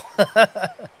know.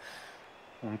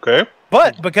 Okay.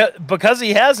 But because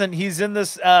he hasn't, he's in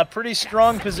this pretty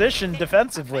strong position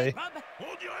defensively.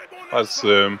 That's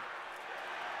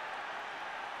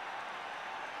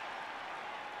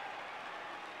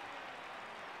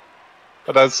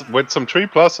but as with some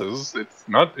 3+, it's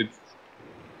not.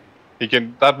 He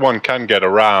can, that one can get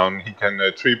around. He can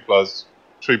 3+,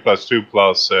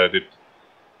 2+,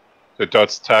 the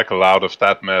dots tackle out of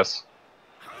that mess.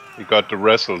 He got the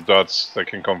wrestle dots that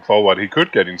can come forward. He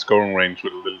could get in scoring range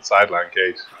with a little sideline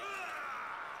case.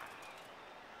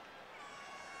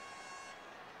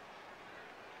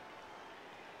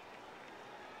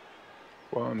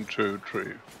 One, two,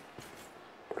 three.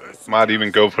 Might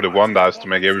even go for the one dice to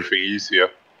make everything easier.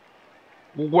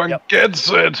 One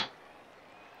gets it!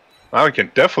 Now he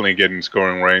can definitely get in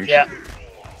scoring range. Yeah,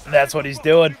 that's what he's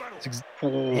doing.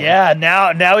 Yeah,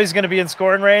 now he's going to be in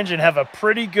scoring range and have a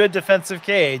pretty good defensive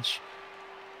cage.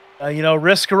 You know,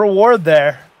 risk reward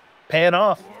there, paying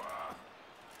off.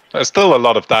 There's still a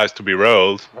lot of dice to be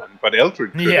rolled, but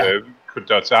Eldred could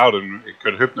dodge out and it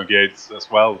could hypnogate as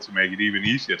well to make it even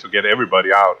easier to get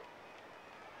everybody out.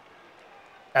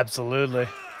 Absolutely.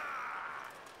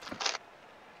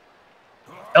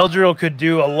 Eldril could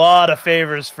do a lot of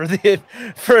favors for the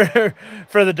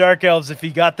for the Dark Elves if he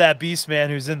got that Beastman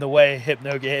who's in the way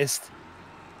hypnogazed.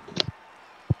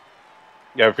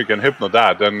 Yeah, if he can hypno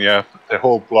that, then yeah, the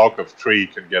whole block of 3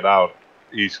 can get out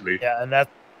easily. Yeah, and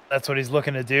that's what he's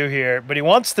looking to do here. But he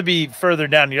wants to be further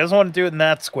down. He doesn't want to do it in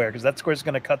that square because that square is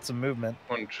going to cut some movement.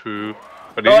 1, 2.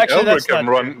 But Eldred can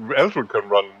run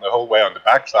the whole way on the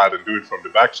backside and do it from the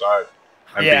backside.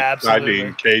 And yeah, be absolutely. slightly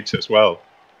in cage as well.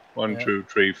 1, 2,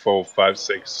 3, 4, 5,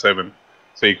 6, 7.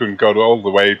 So you can go all the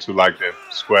way to like the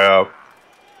square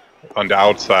on the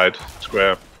outside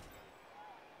square.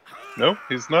 No,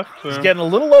 he's not. He's getting a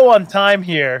little low on time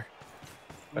here.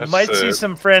 We That's, might see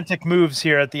some frantic moves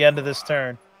here at the end of this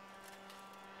turn.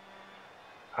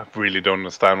 I really don't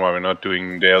understand why we're not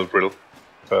doing the Eldril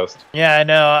first. Yeah, I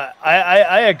know.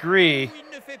 I agree.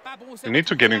 You need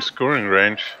to get in scoring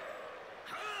range.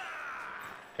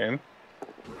 Okay.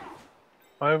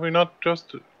 Why are we not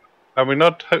just? Are we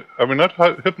not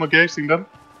hypnogazing them?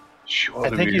 Surely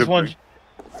I think he's one.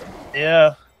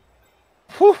 Yeah.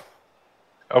 Whew.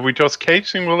 Are we just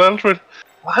caging with Eldred?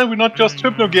 Why are we not just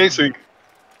hypnogazing?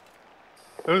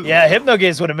 Yeah,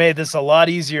 Hypnogaze would have made this a lot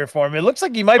easier for him. It looks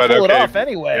like he might pull it off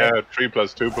anyway. Yeah, 3+,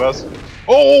 2+.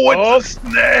 Oh, it's a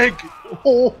snake!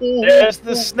 There's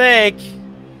the snake.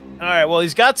 All right, well,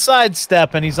 he's got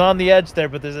sidestep and he's on the edge there,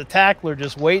 but there's a tackler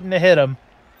just waiting to hit him.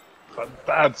 But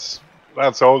that's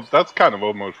kind of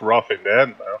almost rough in the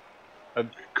end now.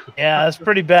 Yeah, that's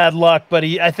pretty bad luck, but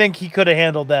I think he could have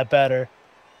handled that better.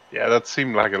 Yeah, that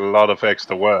seemed like a lot of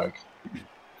extra work.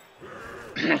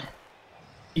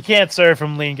 You can't serve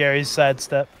from Lean Gary's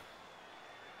sidestep.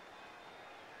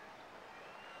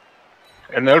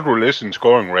 And Eldril is in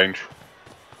scoring range.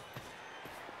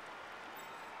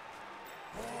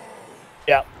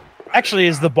 Yeah. Actually,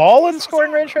 is the ball in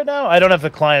scoring range right now? I don't have the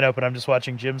client open. I'm just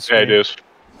watching Jim's screen. Yeah, it is.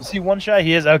 Is he one shot?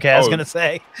 He is? Okay, I was going to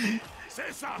say.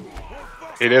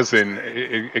 It is in...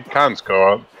 It can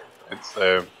score. It's...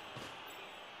 But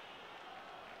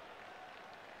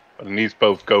it needs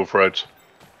both go for it.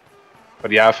 But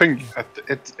yeah, I think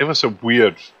it was a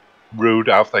weird route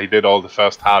after he did all the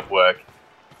first hard work.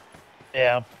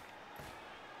 Yeah.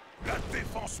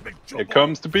 Here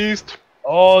comes the beast.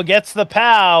 Oh, gets the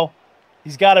POW.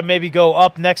 He's got to maybe go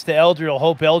up next to Eldril.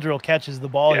 Hope Eldril catches the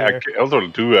ball here. Yeah,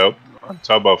 Eldril do help on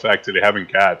top of actually having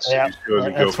cats. Yeah,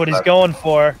 that's what he's going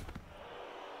for.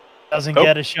 Doesn't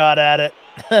get a shot at it.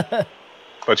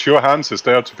 But Sure Hands is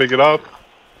there to pick it up.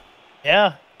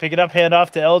 Yeah, pick it up, hand off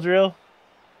to Eldril.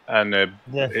 And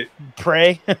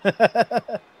pray.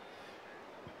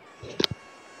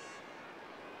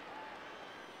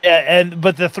 Yeah,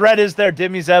 but the threat is there.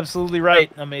 Dimmy's absolutely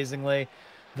right. Amazingly,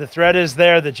 the threat is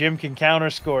there that Jim can counter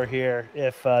score here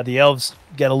if the Elves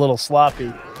get a little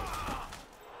sloppy.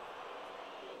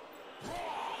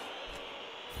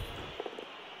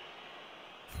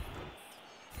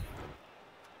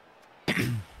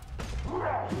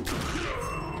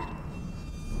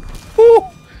 Whew.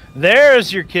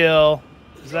 There's your kill.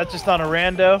 Is that just on a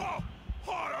rando?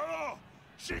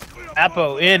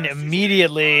 Apo in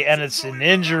immediately, and it's an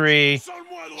injury.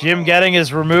 Jim getting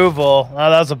his removal. Oh,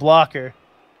 that was a blocker.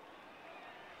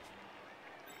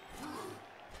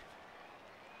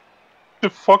 The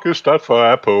fuck is that for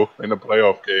Apo in a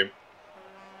playoff game?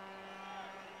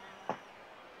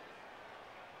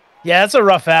 Yeah, it's a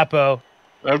rough Apo.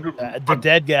 The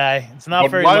dead guy. It's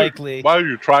not very likely. Why are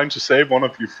you trying to save one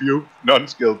of your few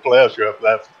non-skilled players you have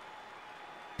left?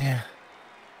 Yeah.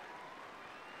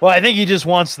 Well, I think he just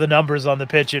wants the numbers on the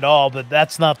pitch at all, but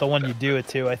that's not the one you do it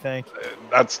to, I think.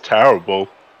 That's terrible.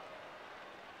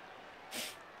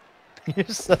 You're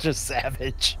such a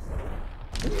savage.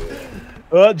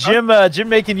 Well, Jim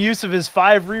making use of his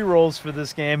 5 rerolls for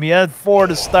this game. He had 4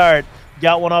 to start.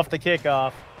 Got one off the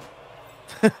kickoff.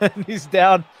 He's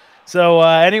down. So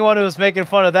anyone who was making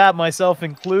fun of that, myself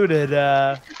included,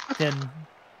 can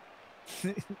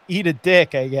eat a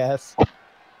dick, I guess.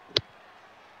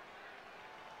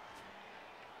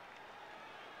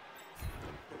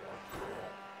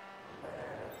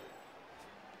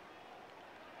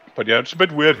 But yeah, it's a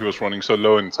bit weird he was running so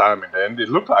low in time in the end. It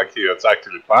looked like he had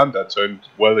actually planned that turn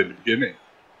well in the beginning.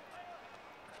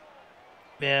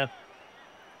 Yeah.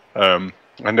 And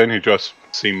then he just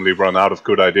seemingly run out of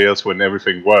good ideas when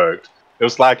everything worked. It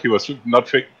was like he was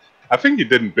not... I think he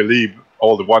didn't believe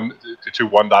all the 2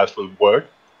 1 dice will work.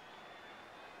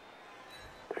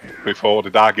 Before the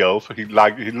Dark Elf, he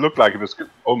looked like he was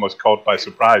almost caught by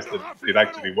surprise that it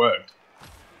actually worked.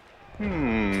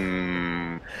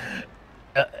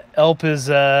 Elp is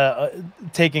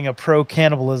taking a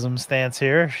pro-cannibalism stance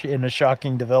here in a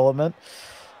shocking development.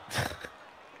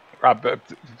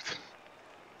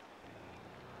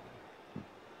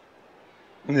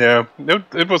 Yeah,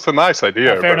 it was a nice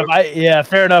idea. Fair enough.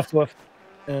 Fair enough.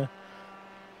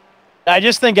 I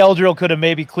just think Eldril could have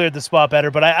maybe cleared the spot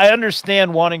better, but I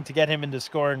understand wanting to get him into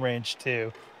scoring range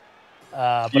too.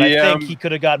 But I think he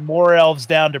could have got more elves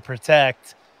down to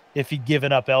protect if he'd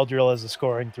given up Eldril as a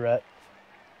scoring threat.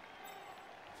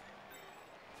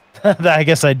 I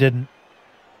guess I didn't.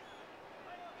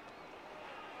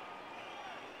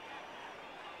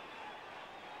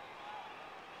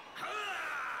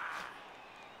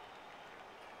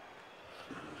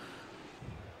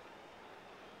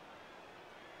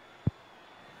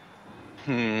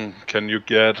 Can you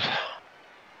get...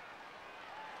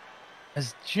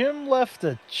 Has Jim left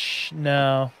a...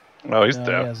 No. No, he's no,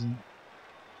 there. He hasn't.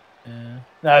 Yeah.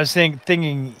 No, I was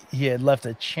thinking he had left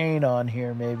a chain on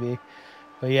here, maybe.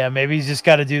 But yeah, maybe he's just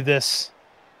got to do this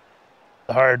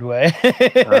the hard way.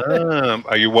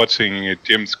 Are you watching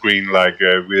Jim's screen like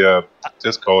via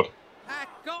Discord?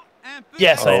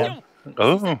 Yes, I am.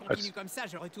 Oh,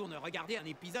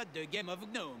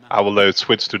 I will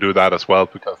switch to do that as well,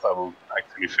 because I will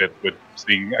actually fit with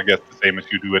seeing, I guess, the same as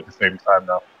you do at the same time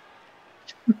now.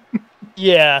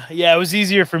 Yeah, it was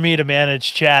easier for me to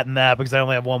manage chat and that because I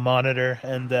only have one monitor,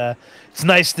 and it's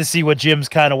nice to see what Jim's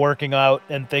kind of working out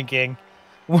and thinking,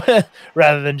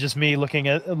 rather than just me looking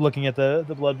at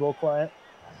the Blood Bowl client.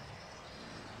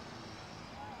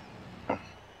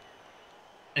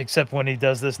 Except when he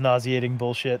does this nauseating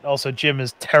bullshit. Also, Jim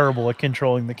is terrible at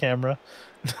controlling the camera.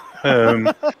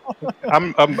 I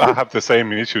have the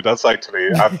same issue. That's actually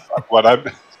what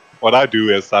I do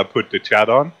is I put the chat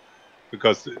on,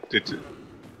 because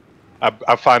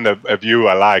I find a view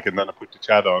I like, and then I put the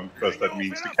chat on because that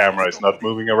means the camera is not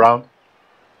moving around.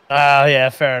 Yeah,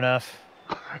 fair enough.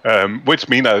 Which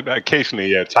means I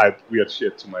occasionally type weird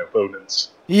shit to my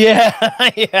opponents. Yeah,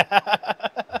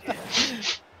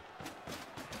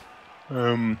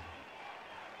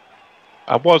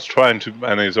 I was trying to,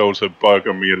 and it's also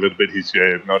bugging me a little bit. He's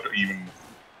not even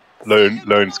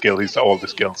learn skill. He's all the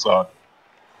skills on.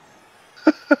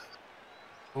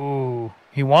 Ooh,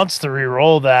 he wants to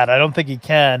re-roll that. I don't think he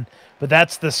can, but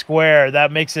that's the square. That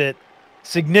makes it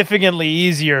significantly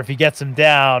easier if he gets him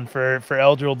down for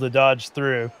Eldril to dodge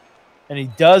through. And he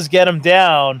does get him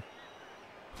down.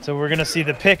 So we're going to see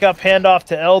the pickup handoff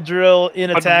to Eldril in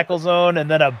a tackle zone, and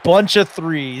then a bunch of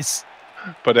threes.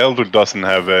 But Eldril doesn't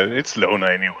have it's Lona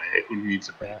anyway. Who needs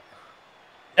a bat?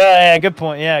 Yeah, good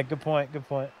point. Yeah, good point. Good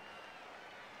point.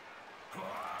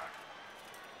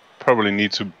 Probably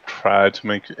need to try to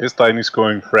make... Is there any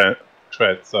scoring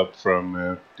threats up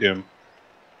from Jim?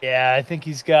 Yeah, I think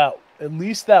he's got at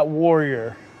least that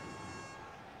warrior.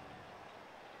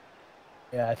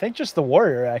 Yeah, I think just the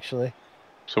warrior, actually.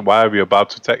 So why are we about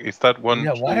to take... Is that one?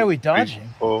 Yeah, why are we dodging? 3,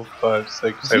 4, 5, 6,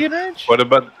 7. Is he in range? What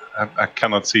about... I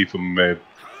cannot see from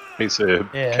his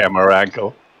camera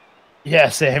angle. Yeah,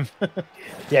 same.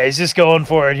 Yeah, he's just going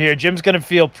for it here. Jim's going to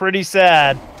feel pretty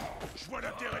sad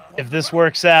if this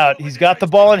works out. He's got the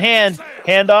ball in hand.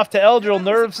 Hand off to Eldril.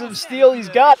 Nerves of steel. He's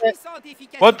got it.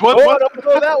 What? Don't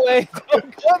go that way.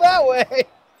 Don't go that way.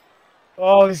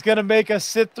 Oh, he's going to make us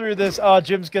sit through this. Oh,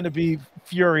 Jim's going to be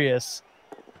furious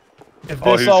if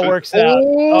this all works out.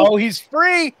 Oh, he's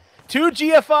free. 2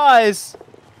 GFIs.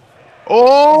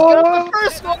 Oh! The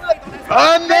first one!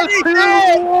 And And he did!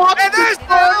 And there's the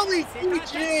early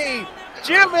GG!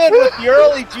 Jim in with the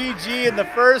early GG in the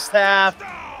first half.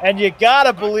 And you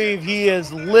gotta believe he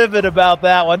is livid about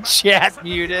that one. Chat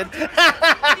muted.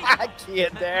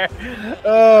 Keandere.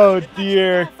 Oh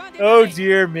dear. Oh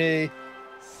dear me.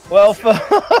 Well,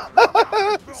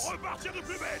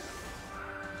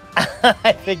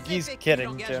 I think he's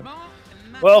kidding, Jim.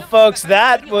 Well, folks,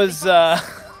 that was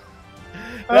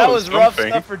rough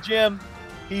stuff for Jim.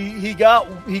 He got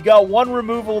one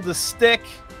removal to stick.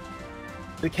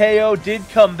 The KO did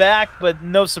come back, but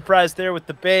no surprise there with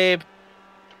the babe.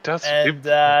 Think did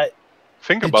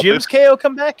about Jim's this. KO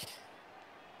come back?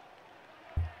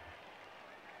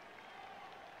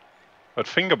 But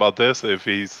think about this if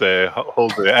he's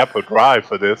hold the apple dry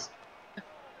for this.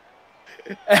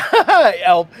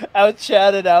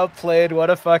 Out-chatted, outplayed. What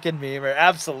a fucking memer.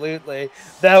 Absolutely.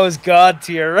 That was God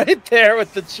tier right there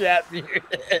with the chat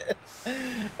muted.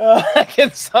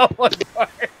 Can someone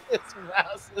mark his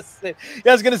mouse? Yeah,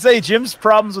 I was going to say, Jim's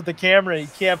problems with the camera, he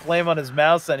can't blame on his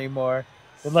mouse anymore.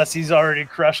 Unless he's already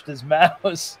crushed his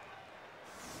mouse.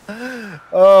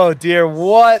 Oh, dear.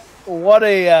 What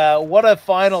a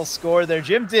final score there.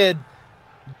 Jim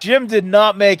did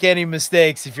not make any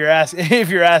mistakes if you're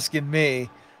asking me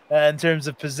in terms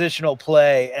of positional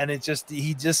play, and he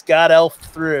just got elfed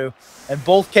through, and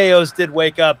both KOs did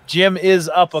wake up. Jim is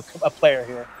up a player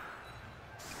here.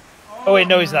 Oh wait,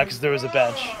 no, he's not because there was a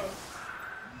bench.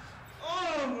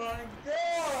 Oh my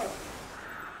god!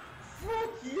 Fuck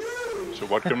you! So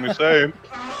what can we say?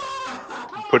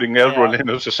 Putting Eldron in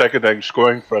as a second and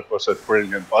scoring threat was a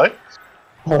brilliant play.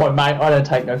 Oh mate, I don't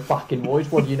take no fucking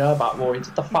voids. What do you know about voids?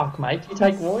 What the fuck, mate? You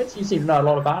take voids? You seem to know a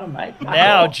lot about them, mate.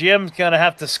 Now Jim's gonna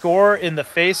have to score in the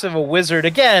face of a wizard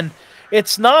again.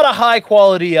 It's not a high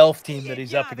quality elf team that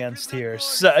he's up against here.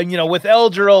 So with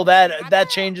Eldril, that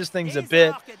changes things a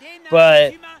bit,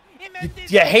 but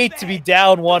you hate to be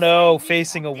down 1-0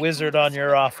 facing a wizard on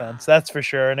your offense. That's for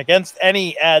sure. And against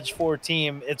any Edge 4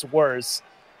 team, it's worse.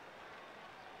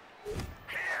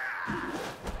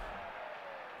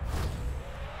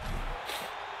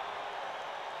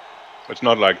 It's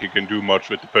not like you can do much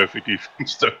with the perfect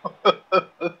defense, though.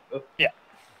 Yeah.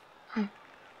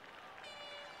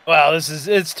 Well,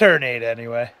 it's turn 8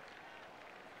 anyway.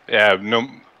 Yeah, no,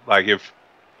 like if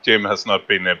Jim has not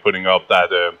been putting up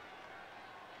that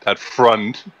that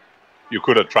front, you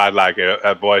could have tried like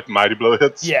avoid mighty blow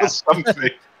hits or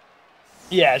something.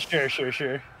 Yeah,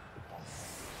 sure.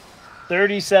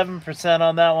 37%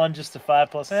 on that one, just a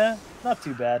 5+. Not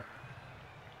too bad.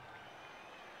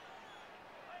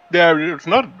 Yeah, it's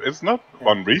not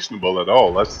unreasonable at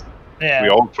all. We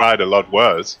all tried a lot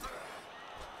worse.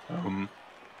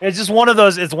 It's just one of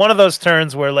those. It's one of those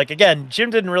turns where, like, again,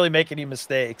 Jim didn't really make any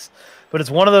mistakes, but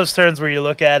it's one of those turns where you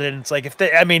look at it and it's like,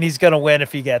 he's gonna win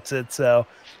if he gets it, so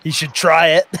he should try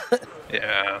it.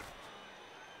 Yeah.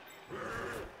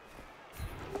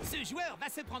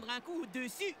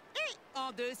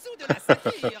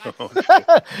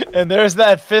 And there's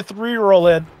that 5th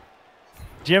reroll in.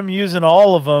 Jim using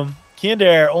all of them.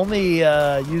 Keandere only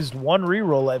used 1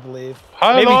 reroll, I believe.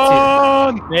 Maybe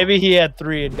 2. Maybe he had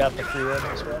 3 and got the 3 in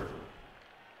this one.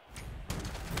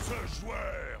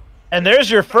 And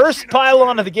there's your first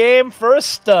pylon of the game,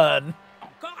 first stun.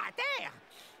 Encore à terre.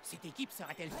 Cette équipe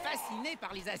sera-t-elle fascinée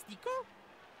par les asticots?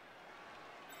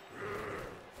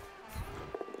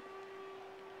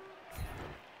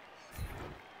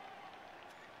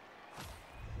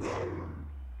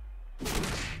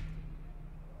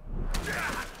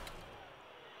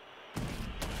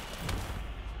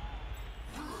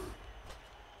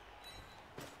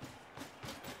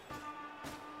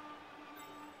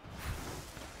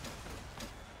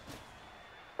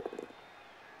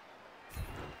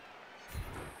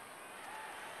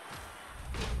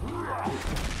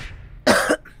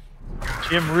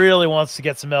 Jim really wants to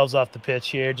get some elves off the pitch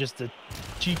here, just a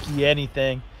cheeky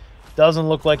anything. Doesn't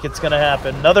look like it's going to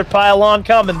happen. Another pylon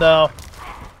coming, though.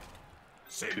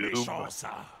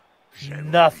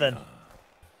 Nothing.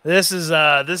 This is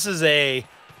a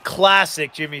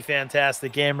classic Jimmy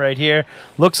Fantastic game right here.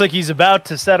 Looks like he's about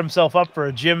to set himself up for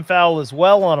a Jim foul as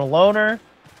well on a loner.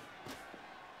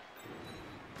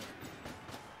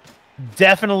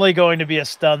 Definitely going to be a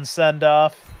stun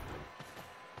send-off.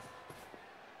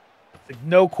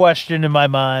 No question in my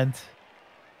mind.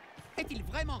 Est-il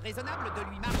vraiment raisonnable de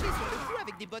lui marcher sur le cou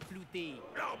avec des bottes floutées?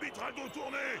 L'arbitre a dos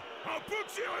tourné. Un peu de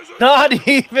sérieux. Not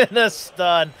even a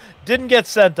stun. Didn't get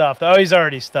sent off. Oh, he's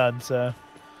already stunned, so.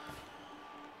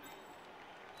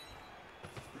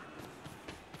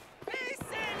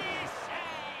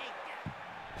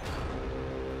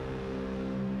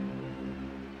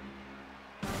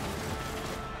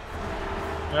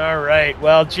 All right.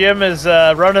 Well, Jim is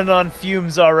running on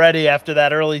fumes already after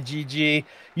that early GG.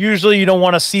 Usually you don't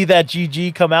want to see that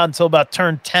GG come out until about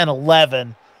turn 10,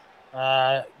 11.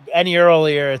 Any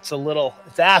earlier, it's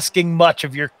asking much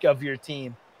of your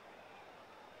team.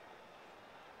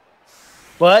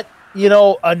 But, you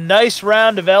know, a nice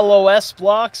round of LOS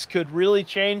blocks could really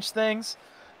change things.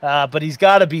 But he's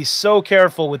got to be so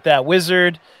careful with that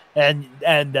wizard and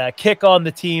kick on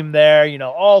the team there. You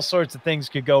know, all sorts of things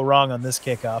could go wrong on this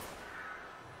kickoff.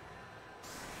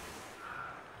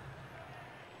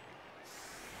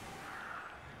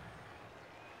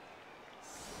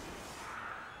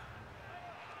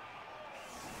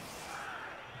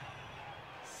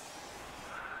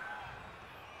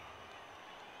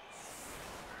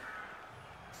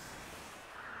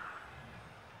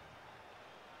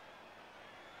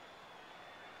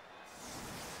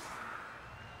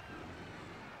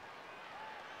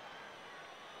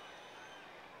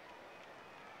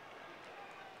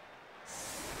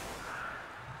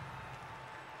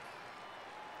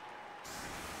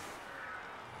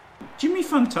 Jimmy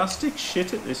Fantastic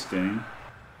shit at this game.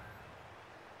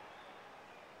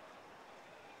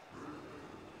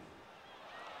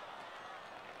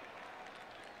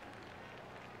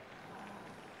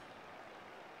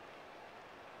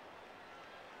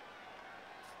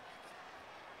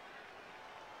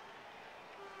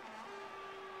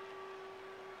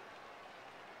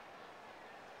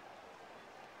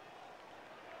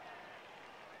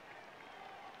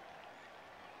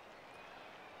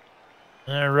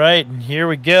 All right, and here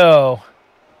we go.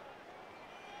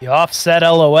 The offset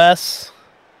LOS.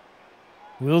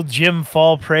 Will Jim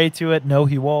fall prey to it? No,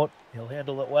 he won't. He'll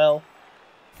handle it well.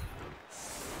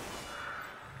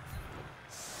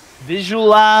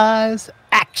 Visualize,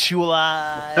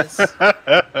 actualize.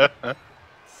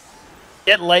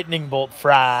 Get lightning bolt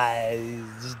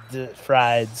fries.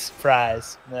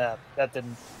 Fries. Yeah,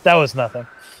 that was nothing.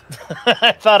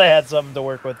 I thought I had something to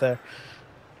work with there.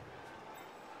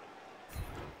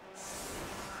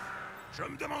 Je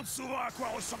me demande souvent à quoi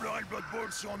ressemblerait le Blood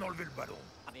Bowl si on enlevait le ballon.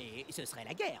 Ah, mais ce serait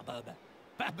la guerre, Bob.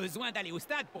 Pas besoin d'aller au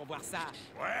stade pour voir ça.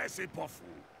 Ouais, c'est pas fou.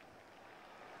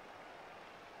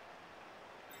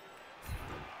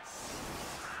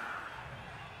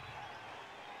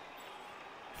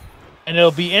 And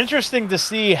it'll be interesting to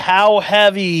see how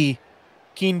heavy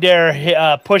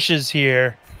Keandere pushes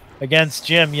here against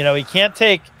Jim. You know, he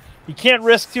can't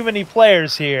risk too many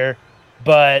players here,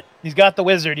 but he's got the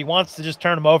wizard. He wants to just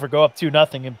turn him over, go up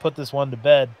 2-0, and put this one to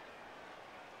bed.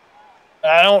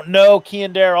 I don't know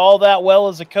Keandere all that well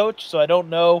as a coach, so I don't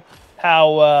know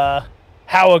how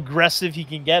aggressive he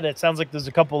can get. It sounds like there's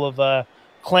a couple of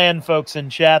clan folks in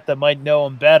chat that might know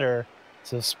him better.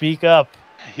 So speak up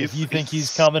if you think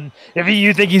he's coming. If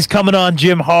you think he's coming on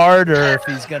Jim hard, or if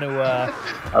he's going to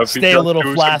stay a little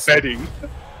flaccid.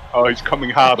 Oh, he's coming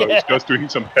harder. Yeah. He's just doing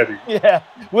some petting. Yeah.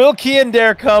 Will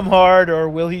Keandere come hard, or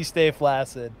will he stay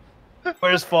flaccid?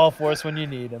 Where's Fall Force when you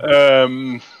need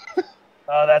him?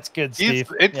 Oh, that's good, Steve.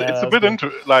 It's a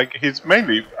bit like he's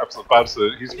mainly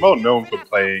he's more known for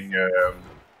playing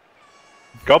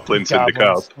goblins in the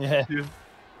cup. Yeah.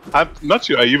 I'm not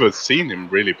sure I ever seen him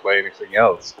really play anything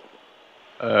else.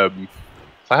 I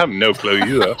have no clue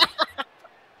either.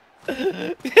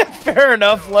 Fair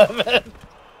enough, Lemon.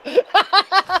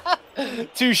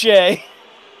 Touché.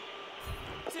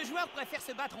 Ce joueur préfère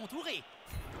se battre entouré.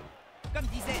 Comme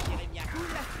disait Jérémy Acoul,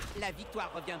 la victoire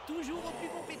revient toujours au plus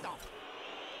compétent.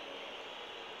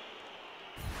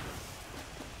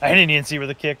 I didn't even see where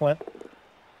the kick went.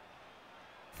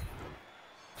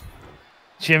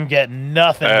 Jim getting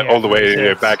nothing. All the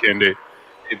way back in the.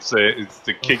 It's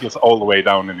the kick is all the way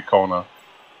down in the corner.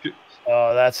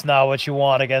 Oh, that's not what you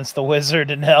want against the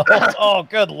wizard in hell. Oh,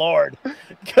 good lord.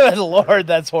 Good lord,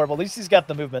 that's horrible. At least he's got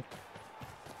the movement.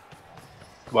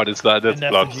 What is that? That's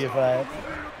blocked.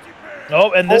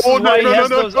 Oh, and this is why he has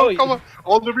those. Oh, come on.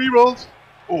 All the rerolls.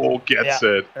 Oh, gets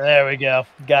it. There we go.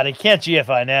 Got it. Can't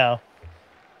GFI now.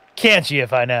 Can't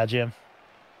GFI now, Jim.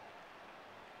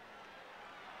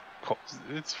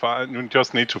 It's fine. You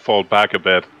just need to fall back a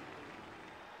bit.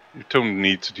 You don't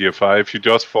need to GFI. If you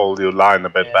just fall your line a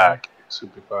bit back, it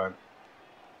should be fine.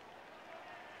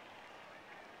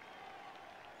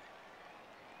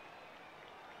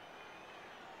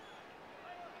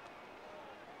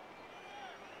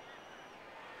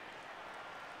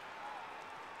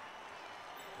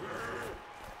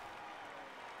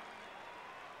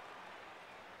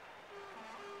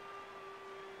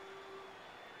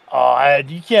 Oh,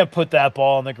 you can't put that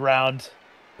ball on the ground,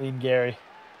 Lean Gary.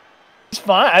 He's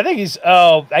fine. I think he's.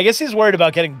 Oh, I guess he's worried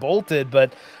about getting bolted.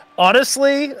 But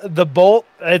honestly, the bolt.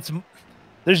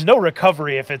 There's no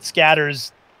recovery if it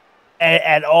scatters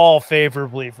at all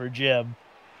favorably for Jim.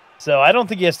 So I don't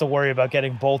think he has to worry about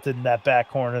getting bolted in that back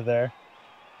corner there.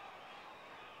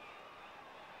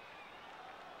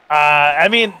 I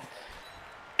mean,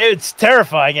 it's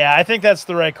terrifying. Yeah, I think that's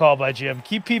the right call by Jim.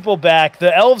 Keep people back.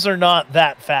 The Elves are not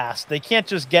that fast. They can't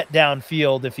just get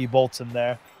downfield if he bolts him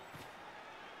there.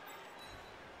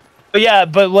 But yeah,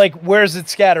 but like, where's it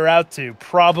scatter out to?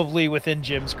 Probably within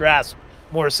Jim's grasp,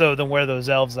 more so than where those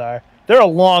Elves are. They're a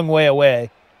long way away.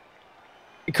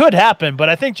 It could happen, but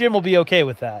I think Jim will be okay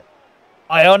with that.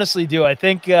 I honestly do. I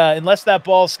think unless that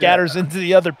ball scatters into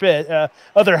the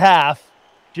other half,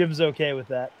 Jim's okay with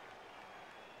that.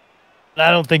 I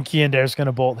don't think Keandere's going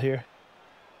to bolt here.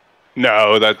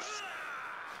 No,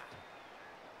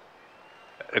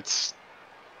 it's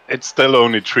still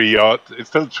only 3 yards. It's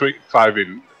still 5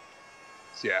 in.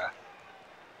 Yeah,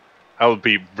 I'll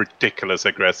be ridiculous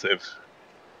aggressive.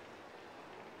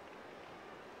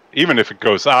 Even if it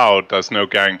goes out, there's no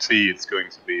guarantee it's going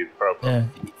to be a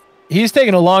problem. Yeah. He's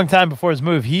taking a long time before his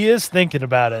move. He is thinking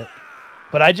about it.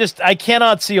 But I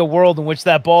cannot see a world in which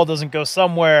that ball doesn't go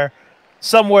somewhere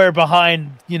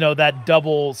behind, you know, that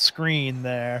double screen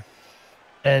there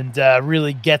and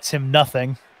really gets him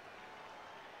nothing.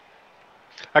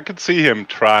 I could see him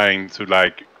trying to,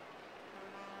 like,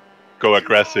 go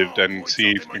aggressive and see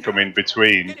if he can come in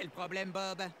between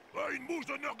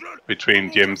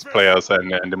Jim's players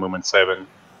and the Movement 7.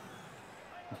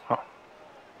 Oh,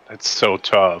 that's so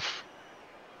tough.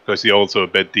 Because he's also a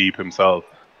bit deep himself.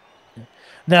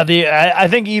 Now, I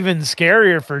think even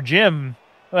scarier for Jim,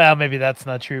 well, maybe that's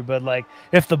not true, but like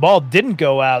if the ball didn't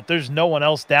go out, there's no one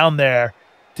else down there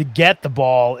to get the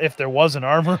ball if there was an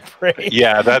armor break.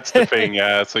 Yeah, that's the thing.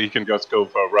 Yeah, so you can just go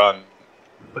for a run.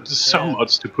 But there's so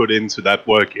much to put into that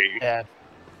working. Yeah.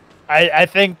 I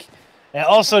think,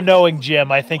 also knowing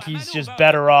Jim, I think he's just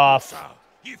better off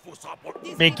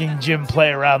making Jim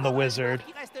play around the wizard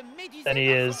than he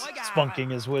is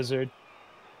spunking his wizard.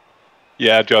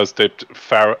 Yeah, just the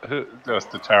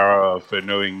terror of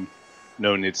knowing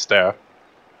it's there.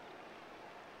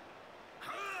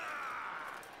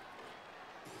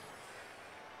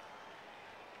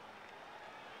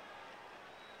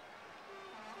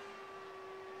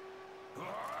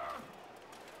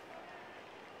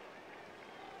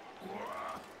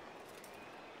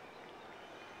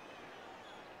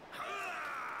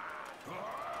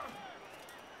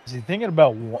 Is he thinking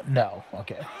about one? No.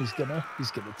 Okay. He's gonna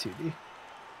 2D.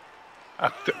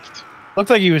 Looks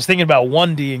like he was thinking about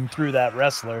 1D'ing through that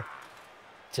wrestler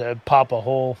to pop a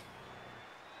hole.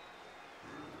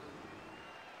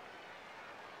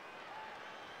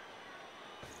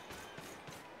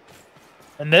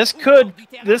 And this could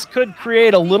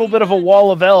create a little bit of a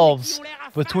wall of Elves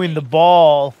between the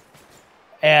ball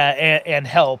and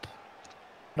help.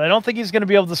 But I don't think he's going to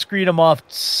be able to screen him off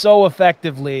so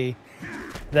effectively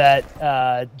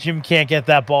that Jim can't get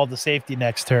that ball to safety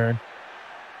next turn.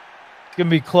 It's going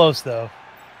to be close, though.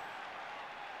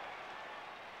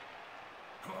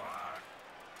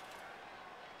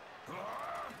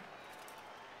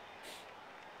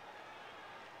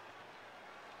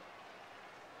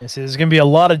 You see, there's going to be a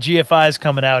lot of GFIs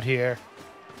coming out here.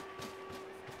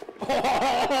 Oh,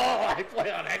 I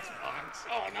play on Xbox.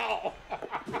 Oh, no.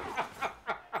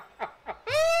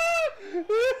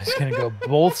 He's going to go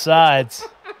both sides.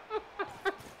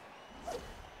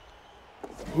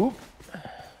 Oop.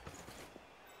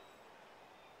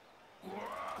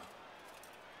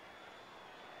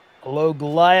 Hello,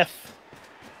 Goliath.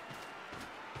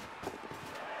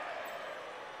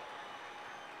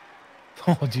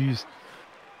 Oh, jeez.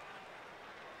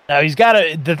 Now he's got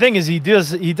to. The thing is, he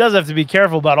does have to be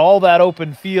careful about all that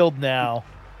open field now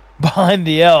behind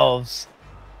the Elves.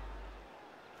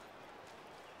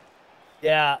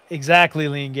 Yeah, exactly,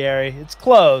 Lean Gary. It's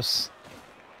close.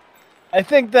 I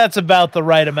think that's about the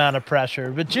right amount of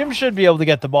pressure, but Jim should be able to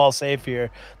get the ball safe here.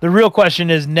 The real question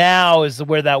is now is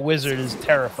where that wizard is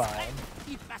terrifying.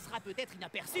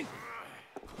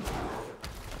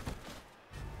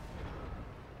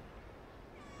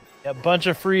 A bunch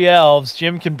of free Elves.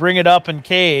 Jim can bring it up and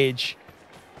cage.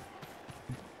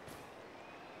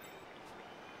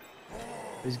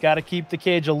 He's got to keep the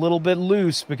cage a little bit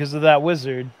loose because of that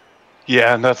wizard.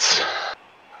 Yeah, and that's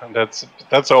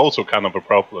also kind of a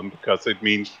problem, because it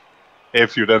means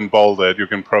if you then ball it, you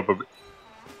can probably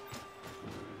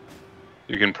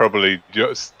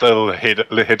just still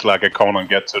hit like a cone and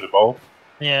get to the ball.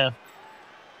 Yeah.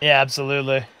 Yeah,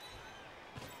 absolutely.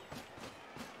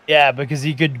 Yeah, because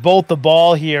he could bolt the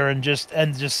ball here and just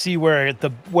see where the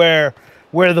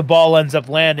ball ends up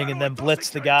landing and then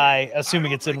blitz the guy,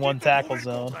 assuming it's in one tackle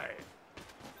zone.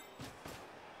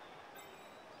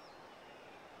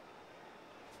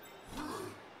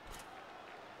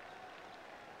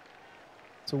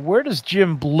 So where does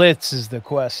Jim blitz is the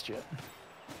question.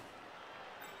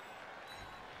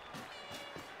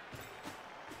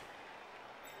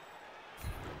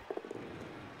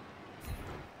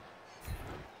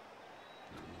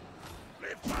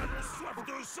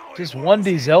 Just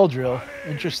 1D's Eldril.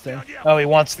 Interesting. Oh, he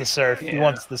wants the surf. He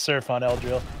wants the surf on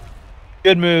Eldril.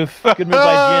 Good move. Good move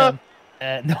by Jim.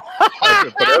 And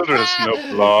But Eldril has no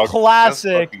block.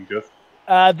 classic.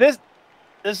 Just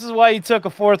This is why you took a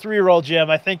 4-3 roll,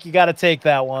 Jim. I think you got to take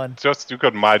that one. you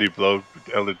got Mighty Blow,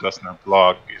 but Eldril doesn't have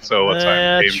block. So what's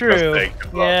Yeah, true.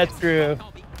 Yeah, true.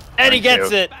 And he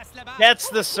gets it. Gets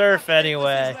the surf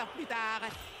anyway.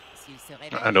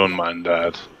 I don't mind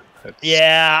that.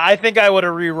 Yeah, I think I would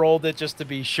have re-rolled it just to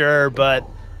be sure, but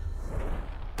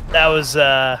that was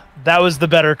the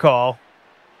better call.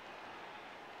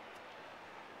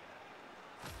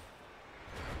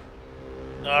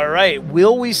 All right,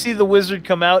 will we see the wizard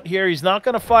come out here? He's not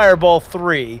going to fireball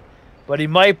 3, but he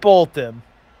might bolt him.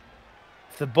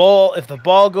 If the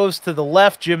ball goes to the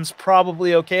left, Jim's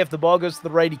probably okay. If the ball goes to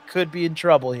the right, he could be in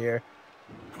trouble here.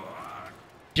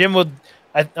 Jim would.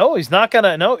 He's not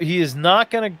gonna. No, he is not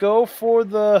gonna go for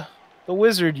the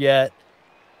wizard yet.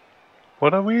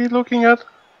 What are we looking at?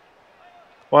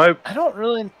 Why? I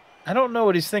don't know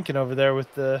what he's thinking over there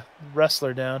with the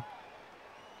wrestler down.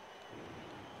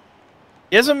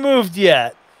 He hasn't moved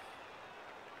yet.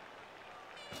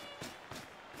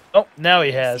 Oh, now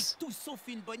he has.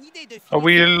 Are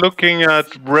we looking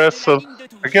at wrestle?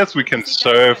 I guess we can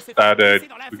surf that.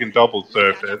 We can double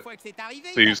surf it.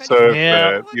 So you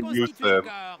surf. You use the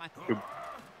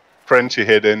Frenchy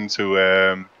hit into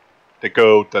the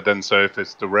goat that then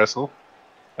surfaces the wrestle,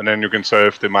 and then you can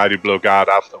surf the Mighty Blow guard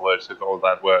afterwards if all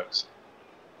that works.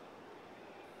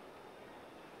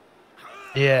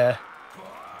 Yeah,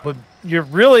 but you're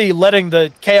really letting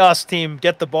the Chaos team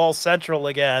get the ball central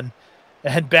again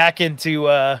and back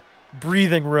into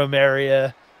breathing room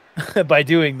area by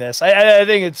doing this. I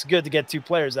think it's good to get 2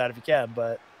 players out if you can,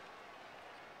 but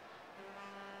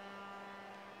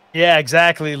yeah,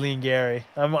 exactly, Lean Gary.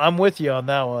 I'm with you on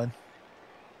that one.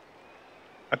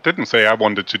 I didn't say I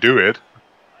wanted to do it.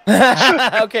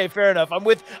 Okay, fair enough. I'm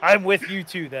with you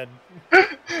too then.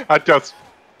 I just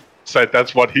said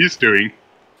that's what he's doing.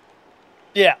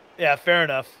 Yeah, fair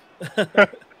enough.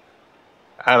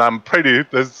 And I'm pretty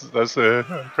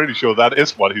sure that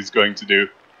is what he's going to do.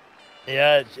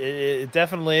 Yeah, it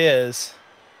definitely is.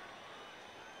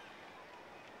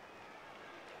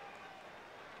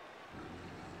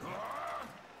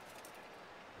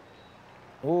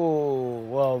 Oh,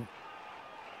 well.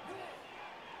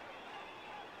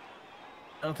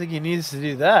 I don't think he needs to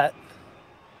do that.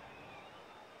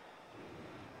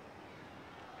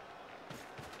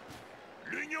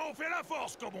 L'union fait la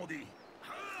force, comme on dit.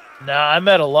 Nah, I'm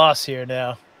at a loss here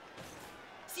now.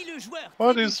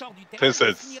 What is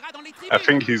this? I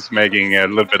think he's making a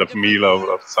little bit of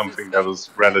meal of something that was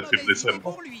relatively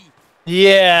simple.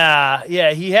 Yeah,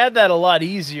 he had that a lot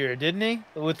easier, didn't he?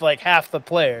 With like half the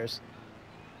players.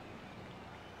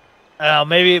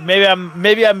 Maybe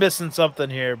I'm missing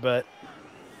something here, but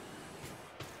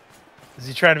is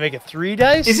he trying to make it 3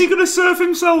 dice? Is he going to surf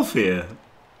himself here?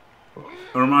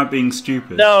 Or am I being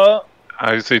stupid? No.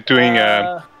 Is he doing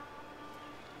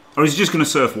Or is he just going to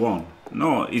surf 1?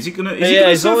 No, is he going to?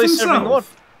 He's only surfing 1.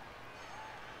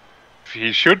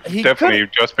 He should definitely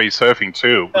just be surfing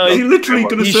 2. Is he literally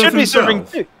going to surf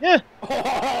himself? He should be surfing 2. Yeah.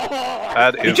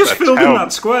 That is he just filled in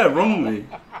that square wrongly.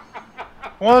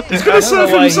 What? He's going to surf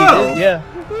himself? Yeah.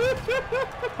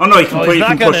 Oh no, he can push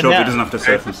up. He doesn't have to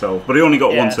surf himself. But he only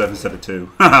got 1 surf instead of 2.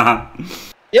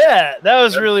 Yeah, that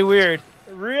was really weird.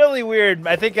 Really weird.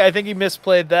 I think he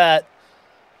misplayed that.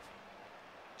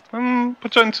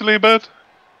 Potentially, but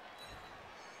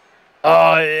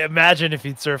oh, imagine if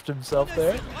he'd surfed himself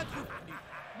there.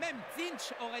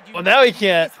 Well, now he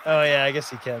can't. Oh yeah, I guess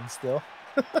he can still.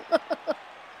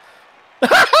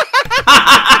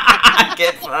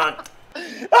 Get fucked.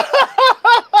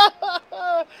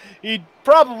 He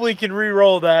probably can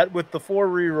re-roll that with the 4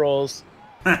 re-rolls.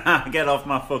 Get off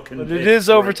my fucking. But it is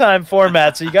overtime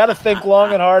format, so you got to think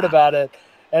long and hard about it.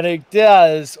 And it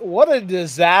does. What a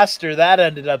disaster that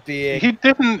ended up being. He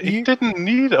didn't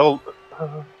need all.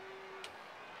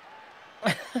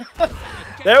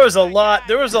 There was a lot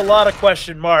of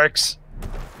question marks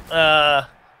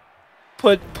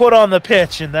put on the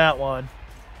pitch in that one.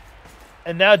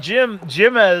 And now Jim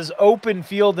has open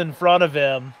field in front of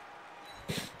him.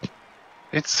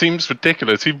 It seems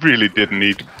ridiculous. He really didn't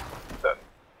need that.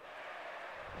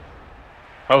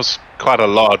 That was quite a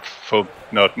lot for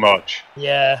not much.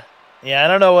 Yeah. I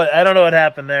don't know what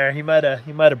happened there. He might have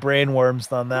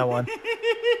brainworms on that one.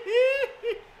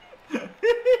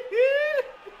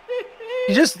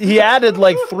 He added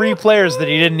like 3 players that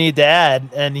he didn't need to add,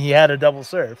 and he had a double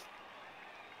serve.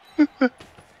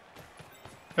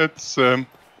 It's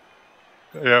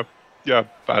yeah,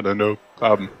 I don't know.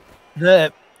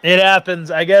 It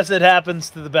happens. I guess it happens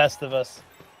to the best of us.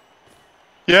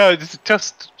 Yeah, it's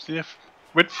just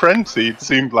with Frenzy, it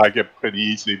seemed like a pretty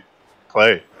easy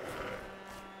play.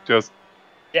 Just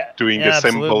doing the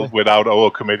simple absolutely. without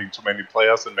overcommitting too many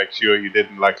players and make sure you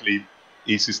didn't like leave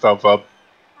easy stuff up.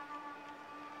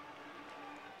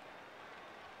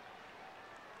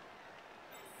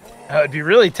 It'd be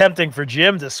really tempting for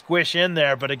Jim to squish in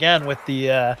there, but again, with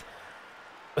the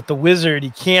Wizard, he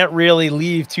can't really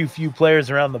leave too few players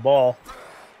around the ball.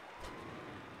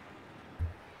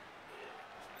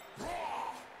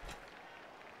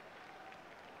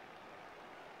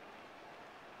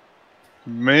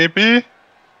 Maybe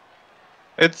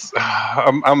it's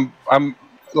I'm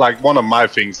like, one of my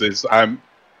things is I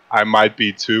might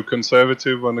be too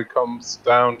conservative when it comes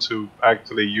down to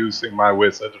actually using my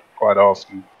wizard quite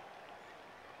often.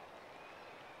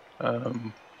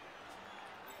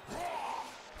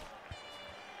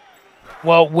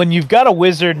 Well, when you've got a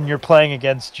wizard and you're playing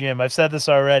against Jim, I've said this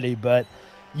already, but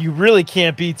you really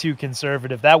can't be too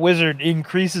conservative. That wizard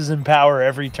increases in power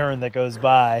every turn that goes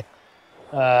by,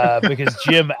 because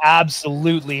Jim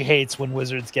absolutely hates when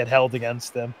wizards get held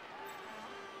against him.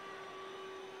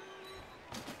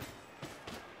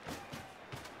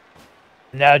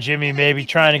 Now Jimmy may be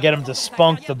trying to get him to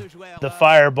spunk the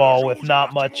fireball with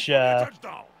not much in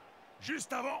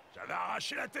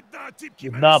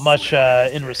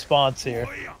response here.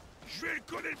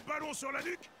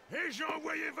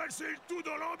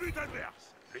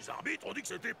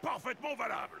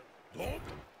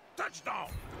 Touchdown!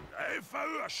 La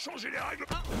FAE a changé les règles.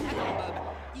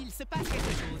 Il se passe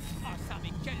quelque chose. Oh, ça,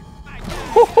 mais quelle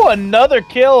Ooh, another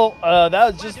kill. That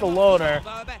was just a loner.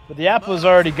 But the app was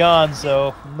already gone,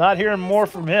 so I'm not hearing more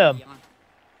from him.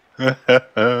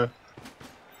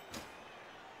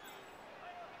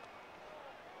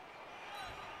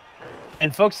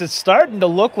 And folks, it's starting to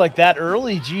look like that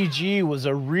early GG was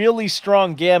a really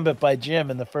strong gambit by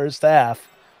Jim in the first half.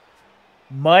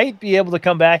 Might be able to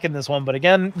come back in this one, but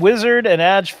again, Wizard and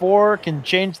Edge 4 can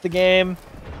change the game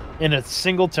in a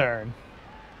single turn.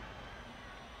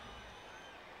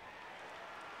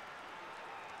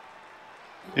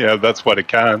 Yeah, that's what it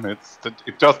can.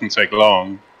 It doesn't take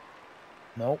long.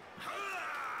 Nope.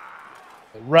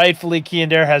 Rightfully,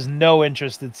 Keandere has no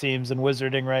interest, it seems, in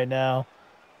wizarding right now.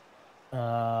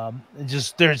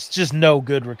 There's just no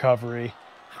good recovery.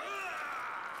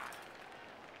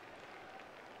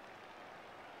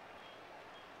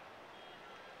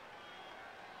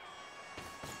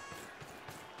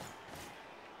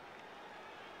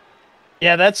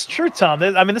 Yeah, that's true, Tom.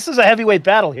 I mean, this is a heavyweight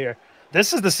battle here.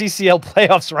 This is the CCL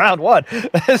Playoffs round 1.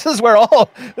 This is where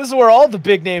all the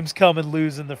big names come and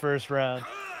lose in the first round.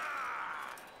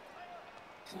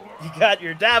 You got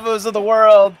your Davos of the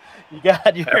world. You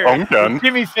got your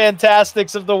Jimmy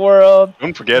Fantastics of the world.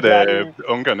 Don't forget,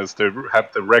 Ungarn is to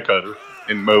have the record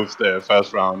in most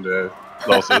first round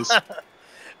losses.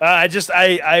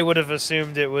 I would have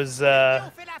assumed it was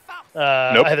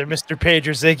Nope. either Mr. Page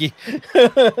or Ziggy.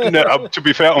 No, to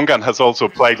be fair, Ungarn has also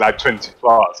played like 20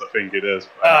 claws, I think it is.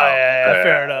 Yeah,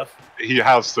 fair enough. He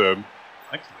has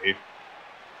actually,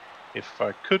 if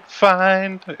I could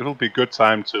find, it will be a good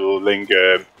time to link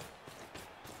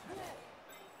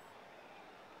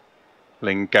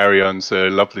Garion's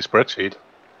lovely spreadsheet.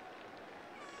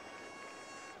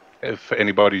 If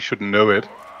anybody shouldn't know it.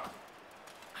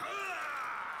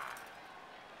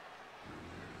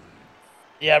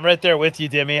 Yeah, I'm right there with you,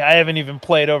 Dimmy. I haven't even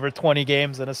played over 20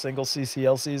 games in a single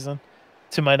CCL season,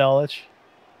 to my knowledge.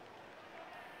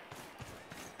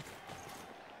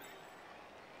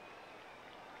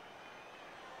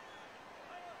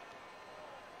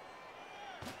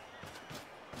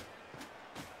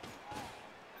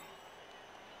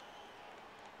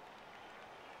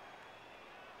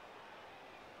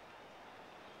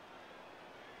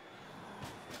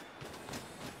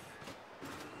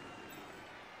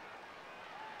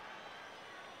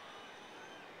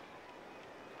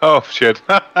 Oh shit!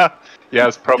 Yeah,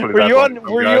 it's probably. Were you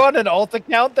on an alt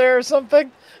account there or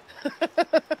something?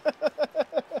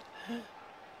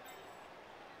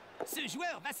 Ce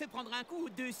joueur va se prendre un coup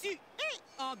dessus et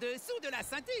en dessous de la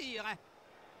ceinture.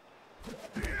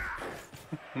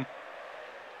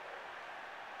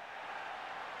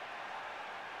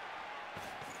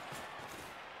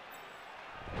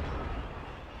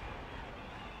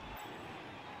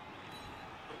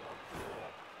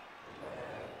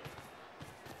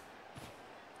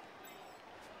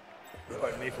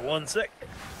 Pardon me for 1 sec.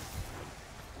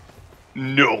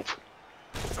 Nope.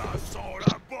 Ça sent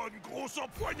la bonne grosse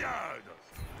empoignade.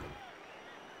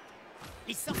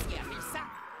 Les sorcières appellent ça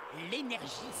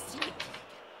l'énergie cinétique.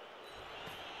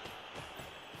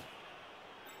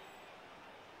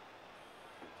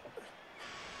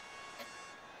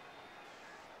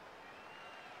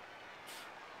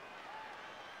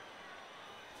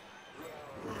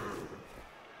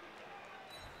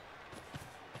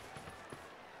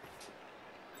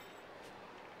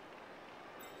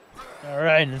 All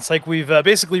right, and it's like we've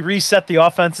basically reset the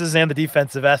offenses and the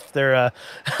defensive after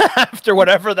after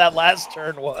whatever that last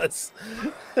turn was.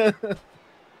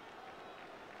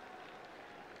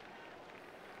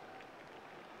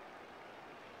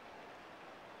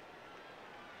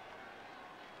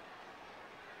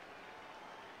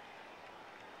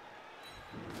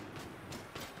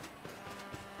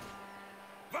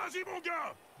 Vas-y mon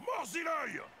gars, mords-y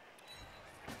l'œil.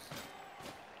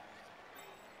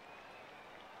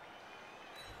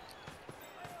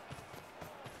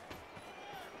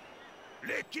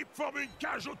 L'équipe forme une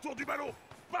cage autour du ballon.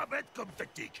 Pas bête comme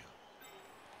tactique.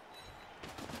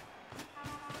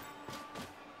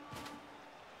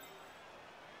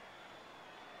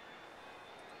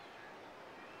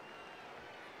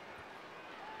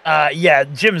 Yeah,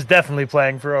 Jim's definitely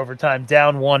playing for overtime.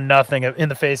 Down 1-0 in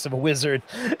the face of a wizard,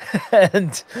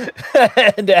 and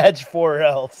edge 4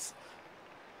 elves.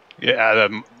 Yeah,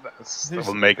 that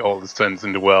will make all the sense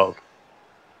in the world.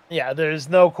 Yeah, there's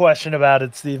no question about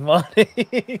it, Steve Monty.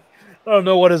 I don't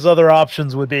know what his other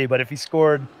options would be, but if he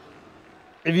scored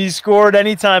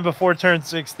any time before turn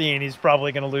 16, he's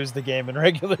probably going to lose the game in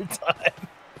regular time.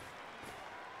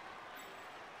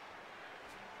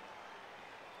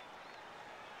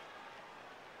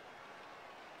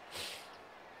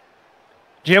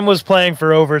 Jim was playing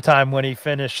for overtime when he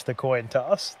finished the coin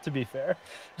toss, to be fair.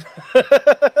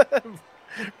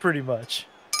 Pretty much.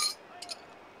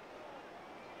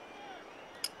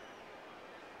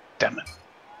 Damn it.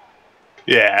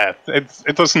 Yeah,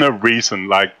 there's no reason.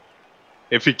 Like,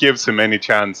 if he gives him any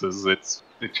chances, it's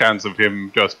the chance of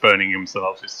him just burning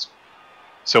himself is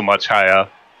so much higher.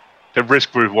 The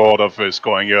risk reward of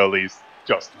scoring early is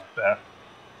just not there.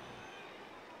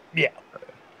 Yeah.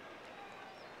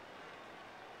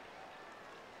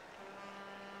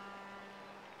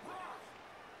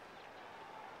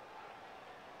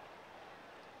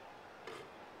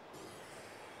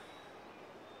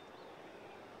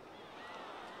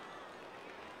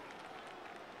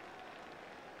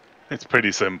 It's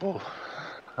pretty simple.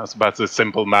 I was about to say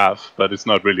simple math, but it's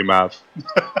not really math.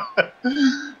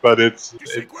 But it's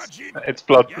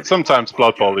blood. Sometimes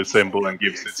Blood Bowl is simple and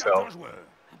gives itself.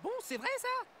 Ah bon, c'est vrai ça?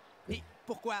 Mais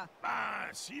pourquoi?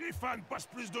 Ben, si les fans passent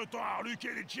plus de temps à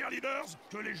reluquer les cheerleaders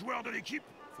que les joueurs de l'équipe,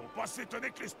 faut pas s'étonner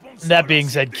que les sponsors... That being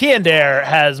said, Keandere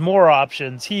has more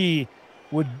options. He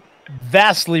would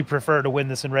vastly prefer to win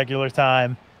this in regular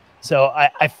time. So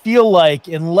I feel like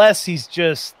unless he's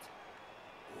just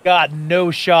got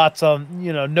no shots on,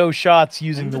 no shots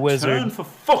using the wizard. Turn, for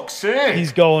fuck's sake!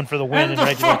 He's going for the win in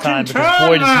regular time because turn,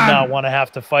 boy does he man! not want to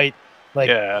have to fight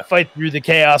through the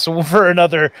chaos for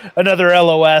another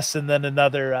LOS and then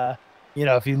another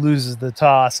if he loses the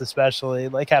toss, especially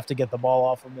have to get the ball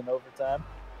off him in overtime.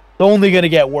 It's only going to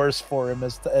get worse for him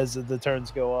as the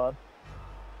turns go on.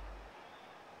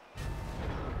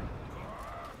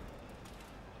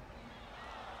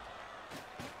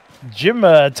 Jim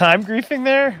time griefing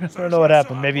there? I don't know what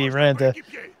happened. Maybe he ran to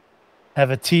have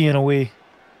a tea and a wee.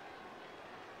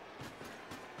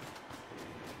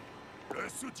 Le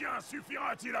soutien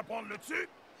suffira-t-il à prendre le dessus?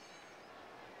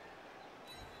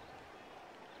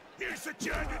 Il se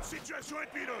tient d'une situation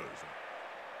épineuse.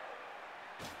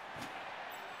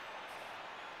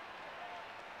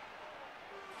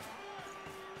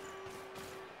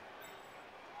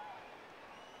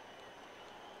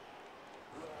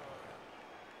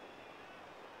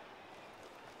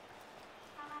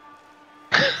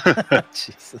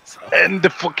 Jesus. End the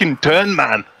fucking turn,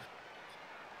 man.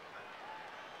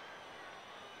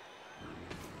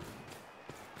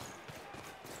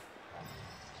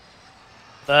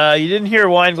 You didn't hear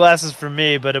wine glasses from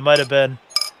me, but it might have been.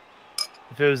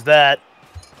 If it was that,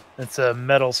 it's a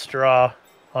metal straw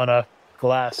on a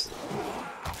glass.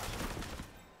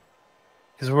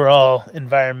 Because we're all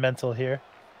environmental here.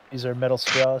 These are metal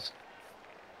straws.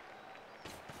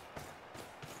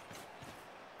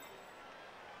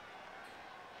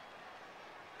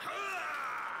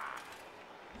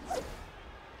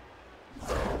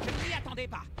 Je ne m'y attendais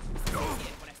pas. C'est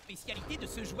pour la spécialité de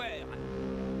ce joueur.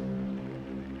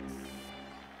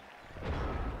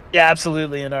 Yeah,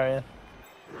 absolutely, Inarian.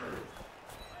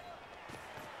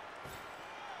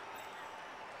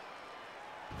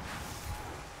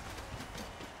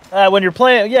 When you're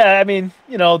playing, yeah, I mean,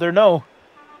 you know, they're not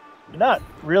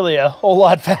really a whole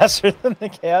lot faster than the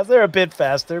Chaos. They're a bit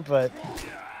faster, but,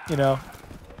 you know,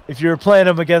 if you're playing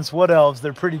them against Wood Elves,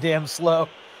 they're pretty damn slow.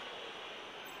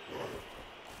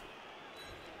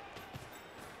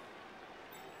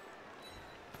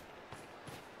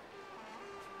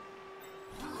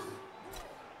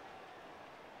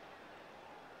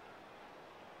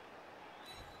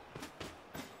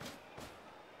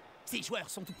 Ces joueurs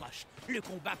sont tout proches. Le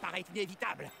combat paraît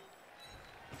inévitable.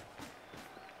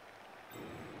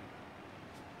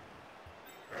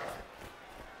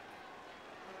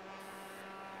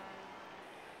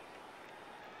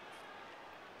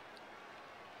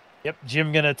 Yep,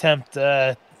 Jim gonna tempt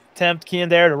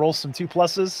Keandere to roll some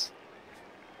 2+.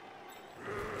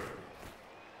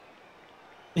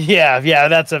 Yeah,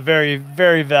 that's a very,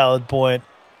 very valid point,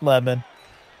 Lemon.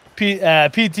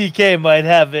 PTK might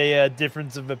have a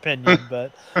difference of opinion,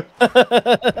 but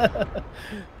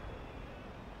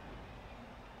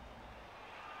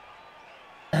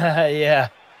yeah,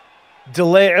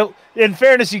 delay. In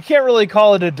fairness, you can't really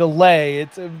call it a delay.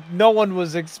 It's no one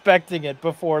was expecting it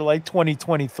before like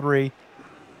 2023.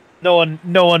 No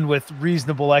one with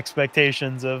reasonable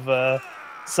expectations of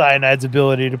Cyanide's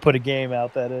ability to put a game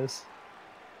out. That is.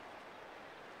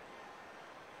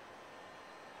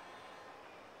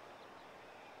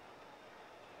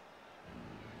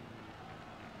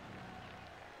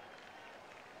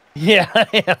 Yeah,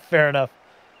 yeah, fair enough.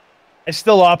 I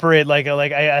still operate like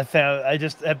I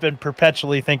just have been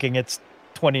perpetually thinking it's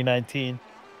 2019.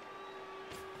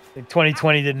 Like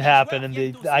 2020 didn't happen, and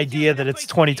the idea that it's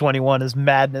 2021 is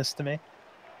madness to me.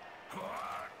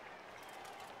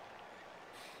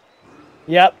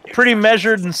 Yep, pretty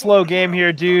measured and slow game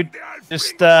here, dude.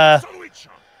 Just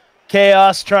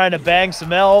Chaos trying to bang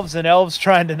some Elves, and Elves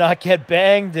trying to not get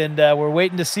banged, and we're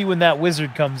waiting to see when that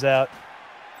Wizard comes out.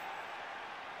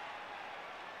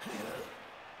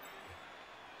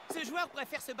 Ce joueur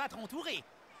préfère se battre entouré.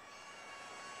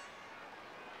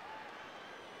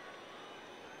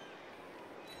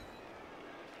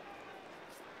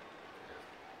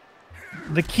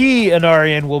 The key,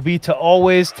 Anarian, will be to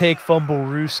always take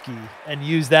Fumblerooski and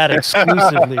use that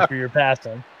exclusively for your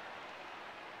passing.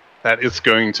 That is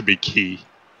going to be key.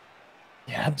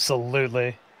 Yeah,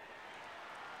 absolutely.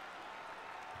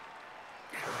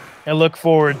 I look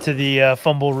forward to the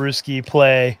Fumblerooski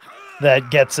play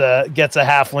that gets a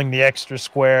halfling the extra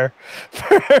square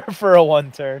for a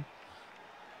 1-turn.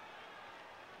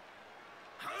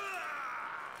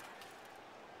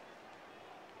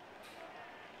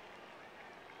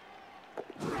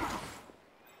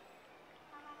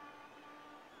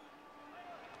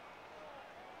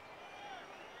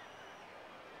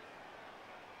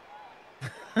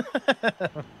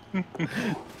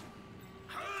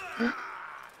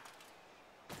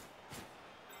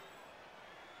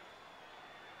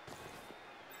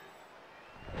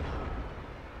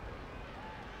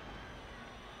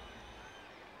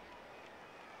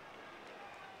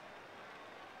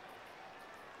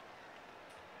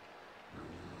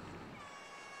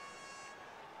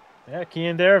 Yeah,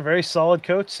 Keandere, very solid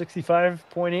coach,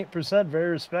 65.8%,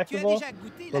 very respectable.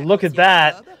 But look at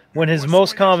that, when his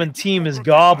most common team is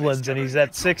Goblins and he's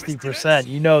at 60%,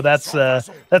 you know that's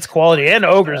quality. And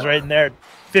Ogres right in there at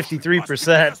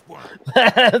 53%.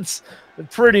 That's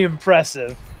pretty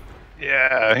impressive.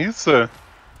 Yeah, he's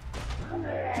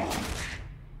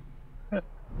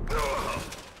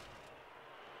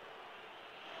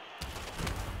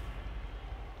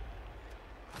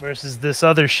versus this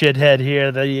other shithead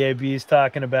here that EAB is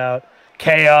talking about.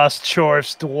 Chaos,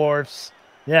 Chorfs, Dwarfs.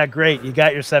 Yeah, great. You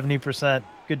got your 70%.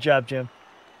 Good job, Jim.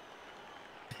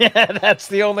 Yeah, that's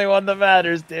the only one that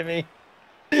matters, Timmy.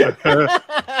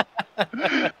 have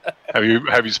you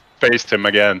faced him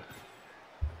again?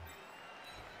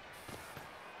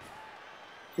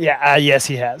 Yeah, yes,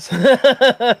 he has.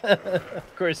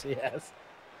 Of course he has.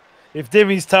 If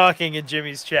Timmy's talking in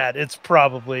Jimmy's chat, it's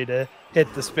probably to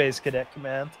hit the Space Cadet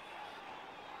command.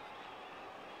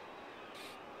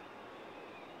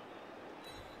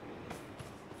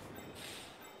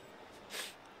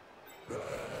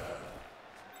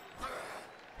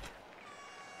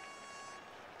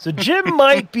 So Jim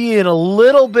might be in a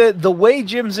little bit, the way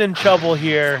Jim's in trouble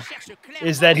here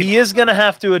is that he is going to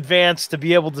have to advance to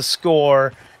be able to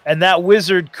score, and that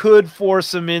Wizard could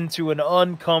force him into an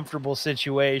uncomfortable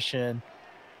situation.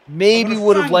 Maybe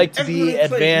would have liked to be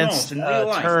advanced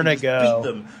a turn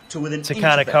ago to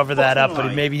kind of cover that up,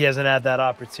 but maybe he hasn't had that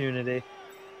opportunity.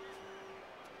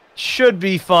 Should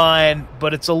be fine,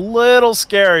 but it's a little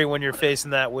scary when you're facing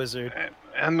that Wizard.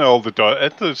 And all the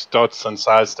dots and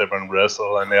sidestep and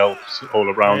wrestle and elves all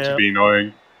around to be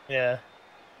annoying. Yeah.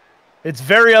 It's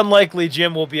very unlikely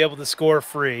Jim will be able to score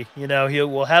free. You know, he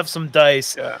will have some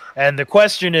dice. Yeah. And the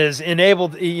question is,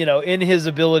 enabled, you know, in his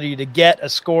ability to get a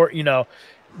score, you know,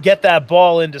 get that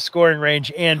ball into scoring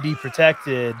range and be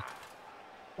protected,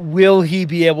 will he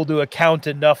be able to account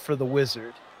enough for the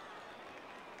wizard?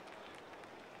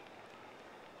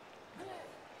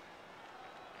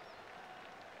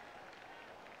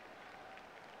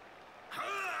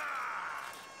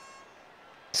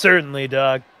 Certainly,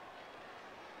 dog.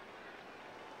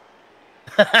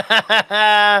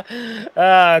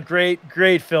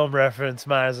 Great film reference,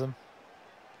 Marsum.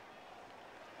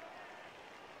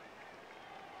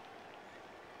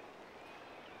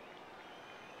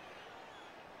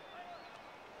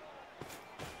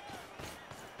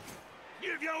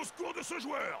 Il vient au secours de ce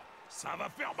joueur. Ça va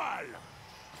faire mal.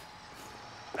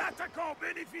 L'attaquant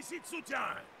bénéficie de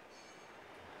soutien.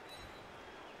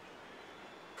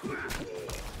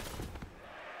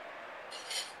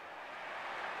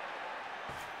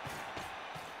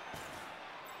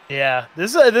 Yeah,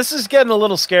 this is getting a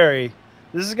little scary.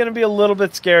 This is going to be a little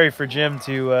bit scary for Jim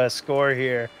to score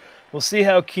here. We'll see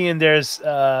how Keandere's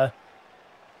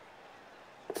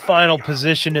final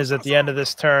position is at the end of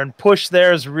this turn. Push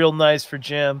there is real nice for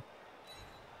Jim.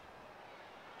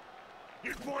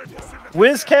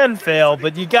 Wiz can fail,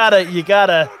 but you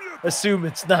gotta assume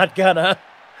it's not gonna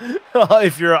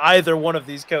if you're either one of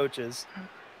these coaches.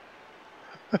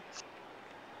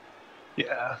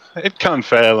 Yeah, it can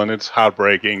fail, and it's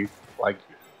heartbreaking. Like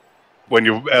when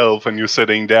you're Elf and you're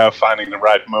sitting there finding the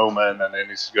right moment, and then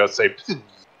you just gotta say.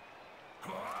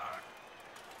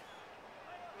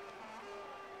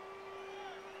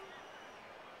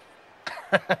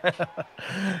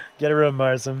 Get a room,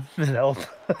 Marsum. Help.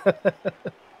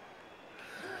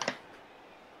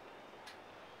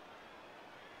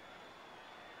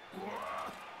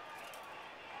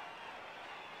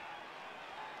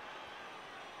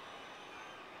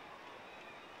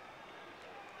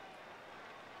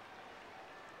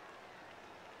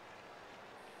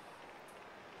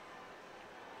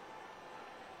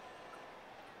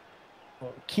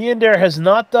 Keandere has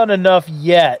not done enough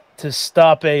yet to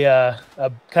stop a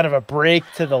kind of a break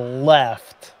to the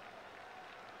left.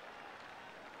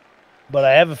 But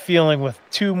I have a feeling with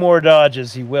 2 more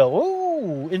dodges he will.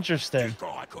 Ooh, interesting.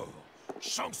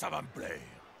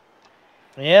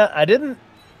 Yeah, I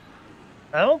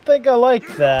don't think I like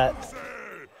that.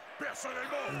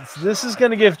 This is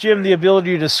going to give Jim the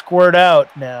ability to squirt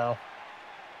out now.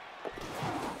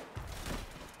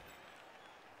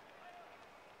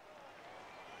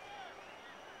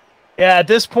 Yeah, at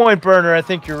this point, Burner, I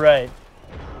think you're right.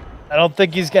 I don't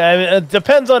think he's going to... I mean, it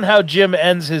depends on how Jim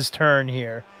ends his turn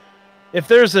here. If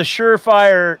there's a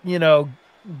surefire, you know,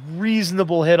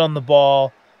 reasonable hit on the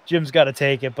ball, Jim's got to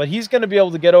take it. But he's going to be able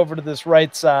to get over to this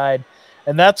right side,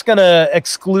 and that's going to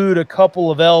exclude a couple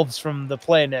of Elves from the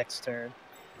play next turn.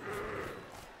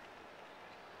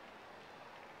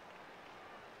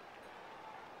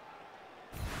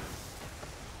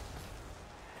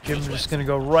 Jim's just going to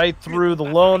go right through the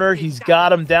loner. He's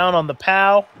got him down on the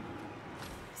POW.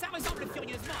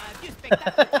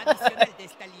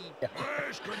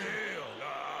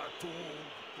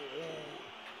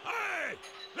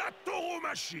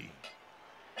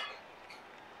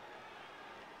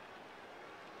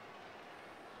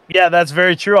 Yeah, that's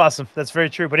very true, Awesome. That's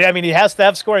very true. But yeah, I mean, he has to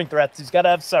have scoring threats. He's got to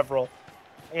have several.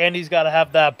 And he's got to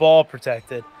have that ball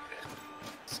protected.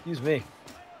 Excuse me.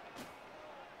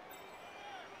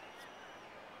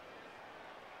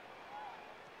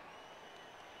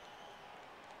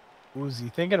 Was he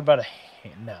thinking about a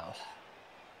hand? No.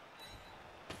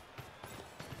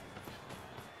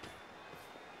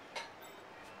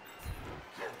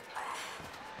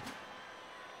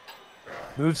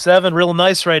 Move 7, real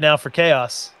nice right now for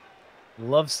Chaos.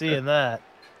 Love seeing that.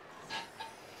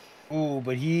 Ooh,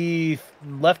 but he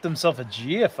left himself a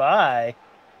GFI.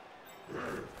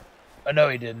 Oh, no,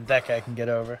 he didn't. That guy can get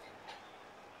over.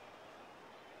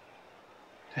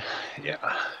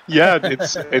 Yeah,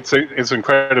 it's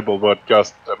incredible what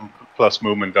just plus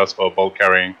movement does for ball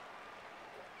carrying.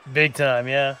 Big time,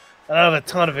 yeah. I don't have a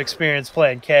ton of experience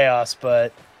playing Chaos,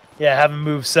 but yeah, having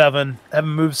move 7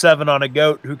 on a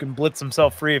goat who can blitz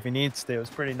himself free if he needs to. It was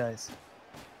pretty nice.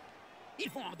 Ils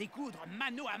vont en découdre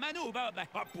mano à mano, Bob.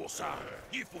 Ah, pour ça,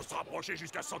 il faut se rapprocher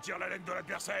jusqu'à sentir la laine de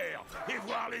l'adversaire et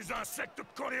voir les insectes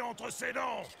collés entre ses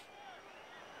dents.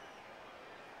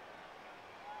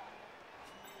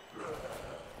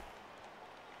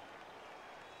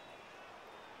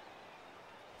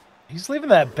 He's leaving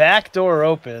that back door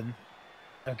open.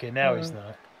 Okay, now he's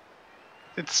not.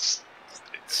 It's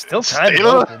still kind of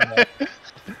open.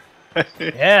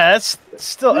 Yeah, that's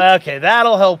still okay.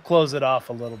 That'll help close it off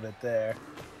a little bit there.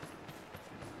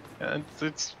 Yeah,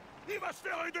 it's Il va se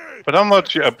faire aider. but I'm not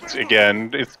sure.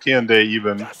 Again, it's Keandere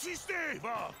even. T'assister,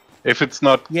 va. If it's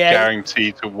not Yeah.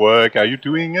 guaranteed to work, are you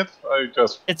doing it? Or you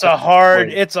just It's a hard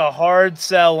wait?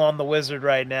 sell on the wizard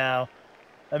right now.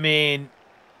 I mean,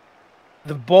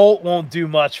 the bolt won't do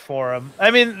much for him.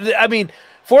 I mean,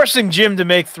 forcing Jim to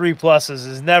make 3+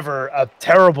 is never a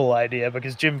terrible idea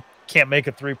because Jim can't make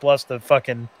a 3+ to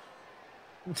fucking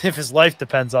if his life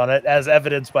depends on it, as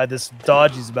evidenced by this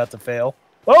dodge he's about to fail.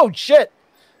 Oh shit!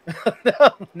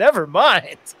 No, never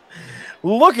mind.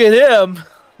 Look at him.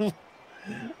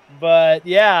 But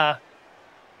yeah,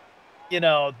 you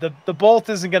know, the bolt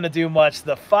isn't going to do much.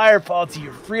 The fireball, do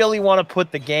you really want to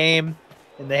put the game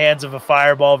in the hands of a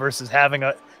fireball versus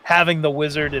having the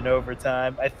wizard in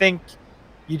overtime? I think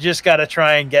you just got to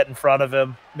try and get in front of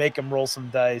him, make him roll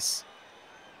some dice,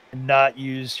 and not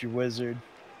use your wizard.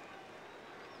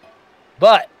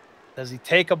 But does he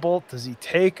take a bolt? Does he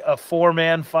take a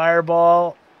 4-man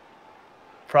fireball?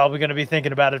 Probably going to be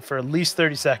thinking about it for at least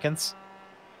 30 seconds.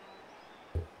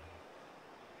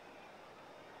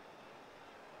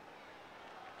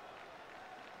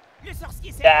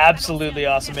 Yeah, absolutely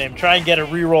awesome aim. Try and get a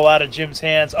reroll out of Jim's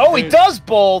hands. Oh, he does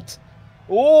bolt.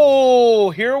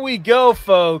 Oh, here we go,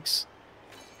 folks.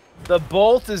 The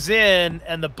bolt is in,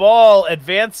 and the ball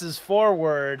advances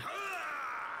forward.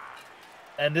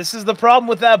 And this is the problem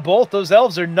with that bolt. Those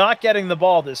elves are not getting the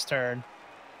ball this turn.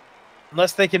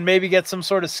 Unless they can maybe get some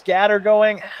sort of scatter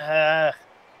going.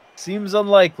 Seems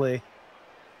unlikely.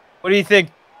 What do you think?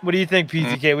 What do you think,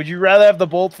 PTK? Would you rather have the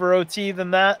bolt for OT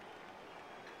than that?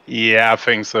 Yeah, I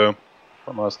think so.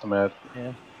 I must admit.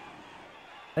 Yeah.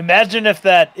 Imagine if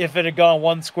it had gone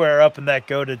one square up and that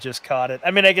goat had just caught it. I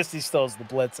mean, I guess he still has the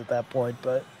blitz at that point,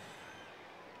 but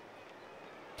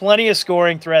plenty of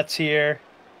scoring threats here.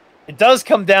 It does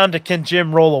come down to can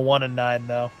Jim roll a 1 and 9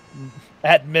 though,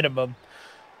 at minimum.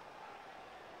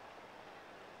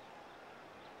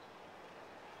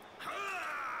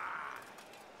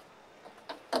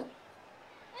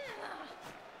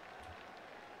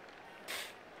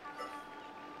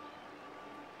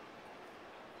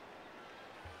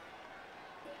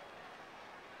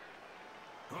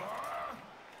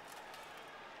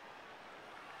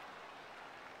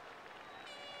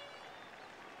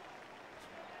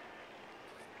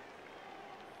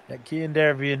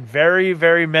 Keandere being very,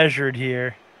 very measured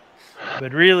here.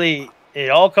 But really, it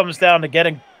all comes down to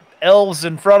getting elves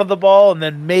in front of the ball and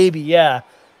then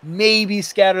maybe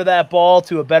scatter that ball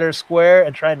to a better square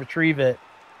and try and retrieve it.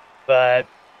 But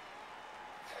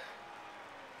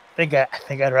I think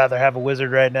I'd rather have a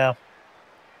wizard right now.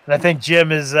 And I think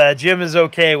Jim is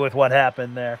okay with what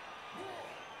happened there.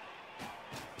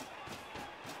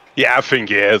 Yeah, I think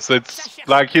yes. It's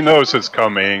like he knows it's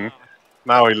coming.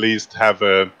 Now at least have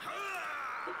a...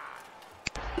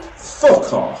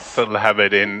 Fuck off! They'll have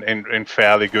it in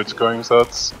fairly good scoring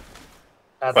slots.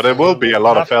 But there will be a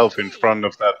lot of elf in front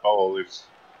of that ball. If...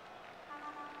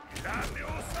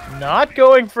 Not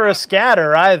going for a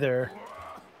scatter either.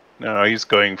 No, he's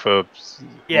going for...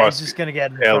 Yeah, he's just going to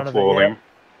get in front of falling. it.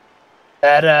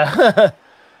 Yeah.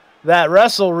 That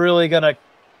wrestle really going to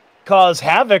cause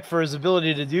havoc for his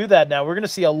ability to do that now. We're going to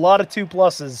see a lot of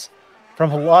 2+s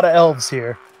from a lot of elves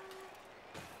here.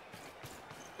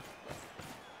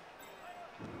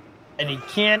 And he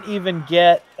can't even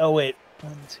get... Oh, wait.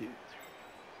 1, 2,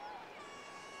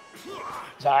 3.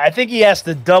 So I think he has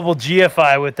to double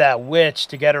GFI with that witch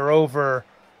to get her over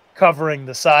covering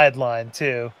the sideline,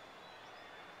 too.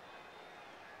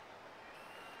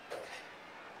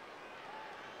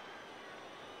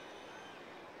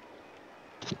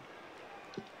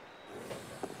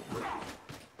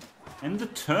 End the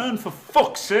turn, for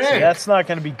fuck's sake! So that's not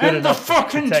going to be good enough. End the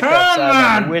fucking to turn, man!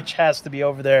 man! The witch has to be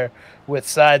over there with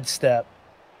sidestep.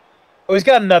 Oh, he's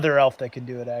got another elf that can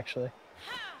do it, actually.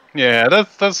 Yeah,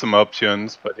 that's some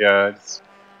options, but yeah, it's...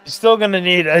 He's still going to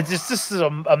need... this is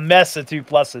a mess of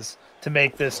 2+s to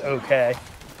make this okay.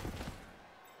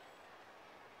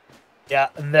 Yeah,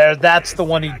 and that's the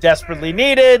one he desperately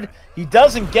needed. He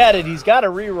doesn't get it. He's got to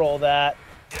reroll that.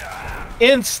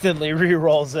 Instantly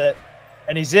rerolls it.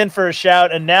 And he's in for a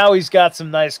shout, and now he's got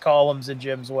some nice columns in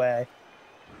Jim's way.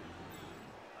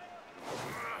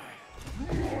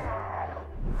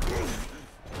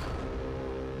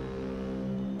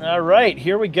 All right,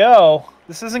 here we go.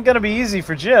 This isn't going to be easy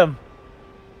for Jim.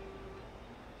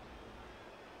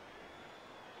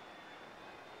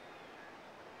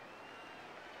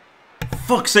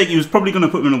 Fuck's sake, he was probably going to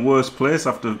put him in a worse place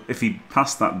if he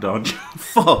passed that dodge.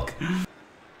 Fuck.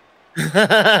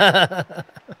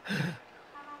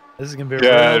 This is gonna be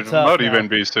real tough. not even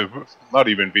be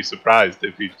surprised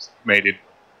if he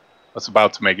was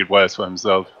about to make it worse for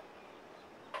himself.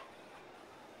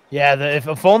 Yeah,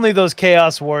 if only those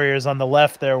Chaos Warriors on the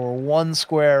left there were one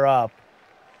square up.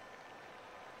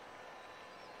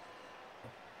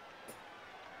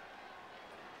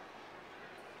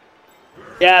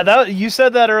 Yeah, you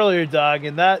said that earlier, Dog,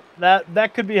 and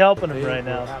that could be helping him right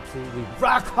now. Absolutely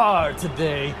rock hard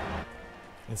today,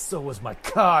 and so was my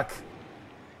cock.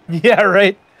 Yeah,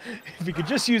 right. If you could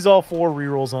just use all 4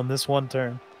 rerolls on this one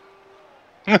turn.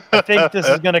 I think this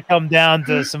is going to come down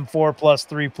to some 4+,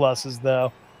 3+s,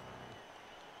 though.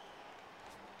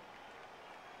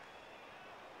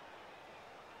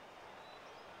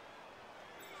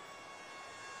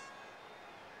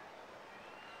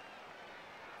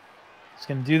 He's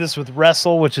going to do this with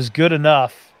Wrestle, which is good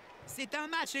enough. C'est un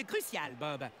match crucial,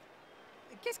 Bob.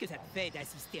 Qu'est-ce que ça te fait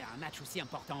d'assister à un match aussi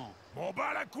important? Bon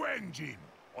bah la couenne, Jim.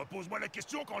 Repose-moi la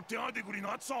question quand le terrain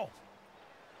dégoulinera de sang.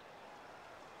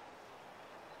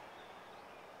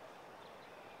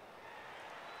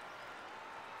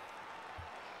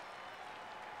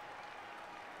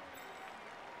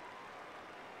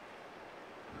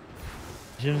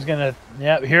 Jim's gonna,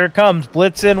 yeah, here it comes.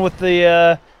 Blitz in with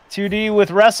the 2D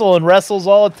with Wrestle, and Wrestle's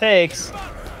all it takes.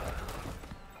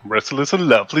 Wrestle is a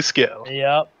lovely skill.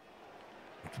 Yep.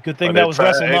 Good thing that was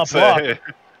Wrestle, not block.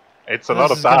 It's a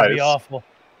lot of dice. Be awful.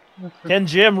 Can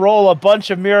Jim roll a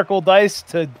bunch of miracle dice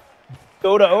to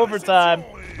go to overtime?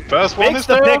 First one Makes is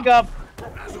the there. pickup,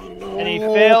 and he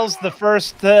fails the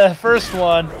first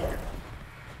one.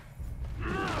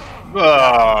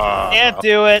 Can't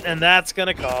do it, and that's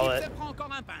gonna call it.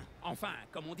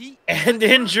 And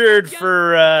injured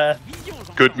for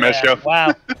good measure. Yeah,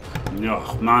 wow.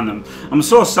 Oh man, I'm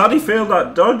so sad he failed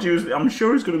that dodge. I'm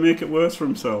sure he's going to make it worse for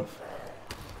himself.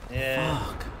 Yeah.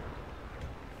 Fuck.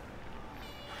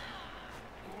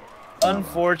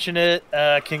 Unfortunate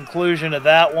conclusion of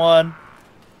that one.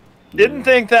 Didn't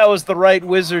think that was the right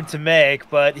wizard to make,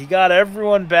 but he got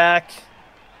everyone back,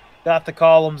 got the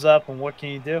columns up, and what can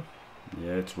you do?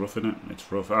 Yeah, it's rough, isn't it?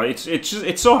 It's rough.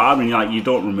 It's so hard when you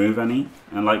don't remove any,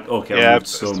 and like okay, I removed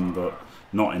some, but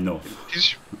not enough.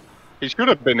 He should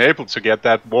have been able to get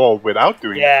that wall without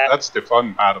doing it. That's the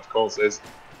fun part, of course, is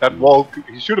that wall.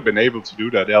 He should have been able to do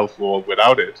that elf wall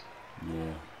without it.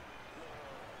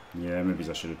 Yeah, maybe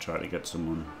I should have tried to get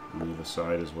someone on the other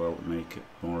side as well to make it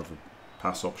more of a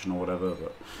pass option or whatever,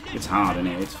 but it's hard, isn't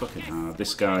it? It's fucking hard.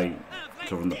 This guy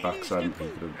covering the backside and could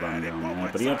have ran down there,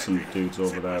 but he had some dudes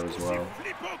over there as well.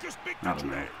 I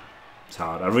don't know. It's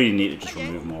hard. I really need to just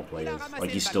remove more players.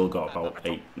 Like, he's still got about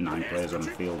 8, 9 players on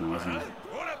the field now, hasn't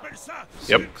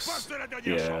he? Yep. 6,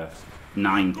 yeah,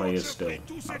 9 players still.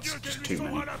 That's just too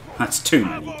many. That's too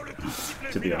many.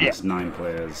 To be honest, 9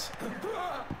 players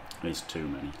is too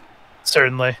many.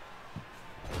 Certainly.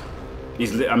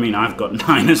 I mean, I've got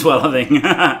 9 as well, I think.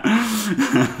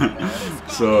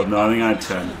 So, no, I think I had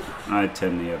 10. I had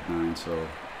 10, he had 9, so...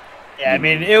 Yeah, I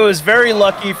mean, it was very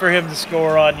lucky for him to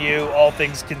score on you, all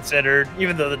things considered,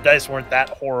 even though the dice weren't that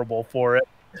horrible for it.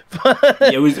 Yeah,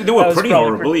 they were pretty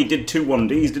horrible. He did 2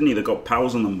 1Ds, didn't he? They got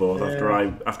POWs on them both.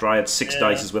 Yeah. After I had 6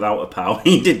 dices without a POW,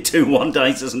 he did 2 1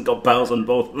 dices and got POWs on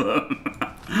both of them.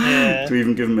 To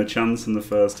even give him a chance in the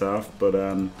first half. But,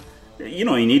 you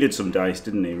know, he needed some dice,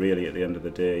 didn't he, really, at the end of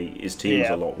the day? His team's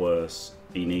a lot worse.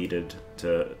 He needed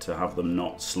to have them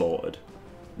not slaughtered,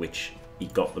 which he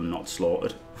got them not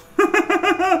slaughtered. 2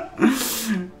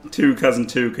 Kaz and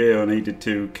 2 KO, and he did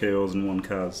 2 KOs and 1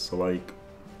 Kaz. So, like,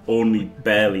 only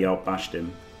barely outbashed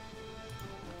him.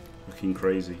 Looking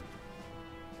crazy.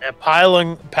 Yeah,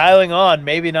 piling on,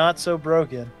 maybe not so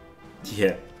broken.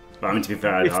 Yeah. But I mean, to be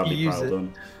fair, I'd hardly piled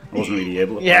on. I wasn't really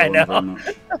able to Yeah, pile on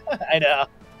very much. I know.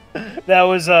 That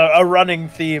was a running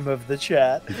theme of the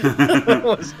chat.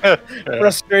 Was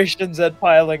frustrations at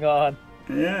piling on.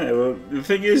 Yeah, well, the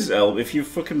thing is, Elb, if you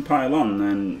fucking pile on,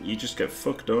 then you just get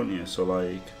fucked, don't you? So,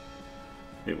 like,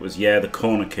 it was, the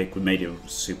corner kick made it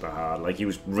super hard. Like, he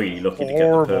was really lucky to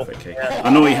get the perfect kick. I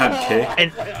know he had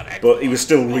kick, but he was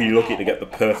still really lucky to get the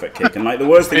perfect kick. And, like, the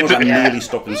worst thing was I nearly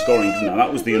stopped him scoring, didn't I?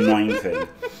 That was the annoying thing.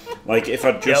 Like, if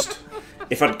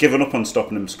I'd given up on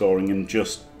stopping him scoring and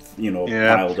just, you know,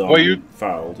 piled on and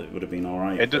fouled, it would have been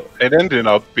alright. It ended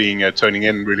up being turning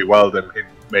in really well, than him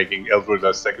making Elfred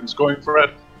a second scoring threat.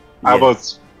 I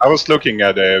was looking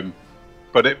at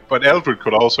but Elfred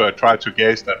could also try to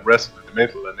gauge that wrestle in the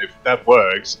middle, and if that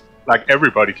works, like,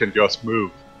 everybody can just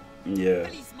move. Yeah,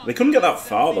 they couldn't get that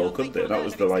far though, could they? That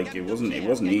was the it wasn't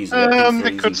easy.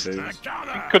 They could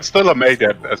still have made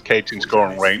that as Kate's in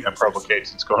scoring range and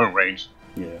provocates in scoring range.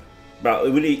 Yeah. Well,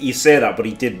 you say that, but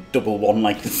he did double one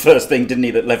like the first thing, didn't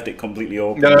he? That left it completely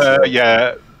open.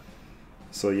 Yeah.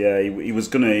 So yeah, he was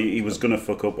gonna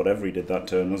fuck up whatever he did that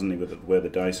turn, wasn't he? With where the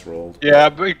dice rolled. Yeah,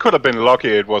 but it could have been lucky.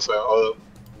 It was a other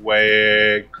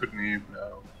way. Couldn't he?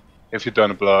 No. If you'd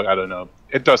done a block, I don't know.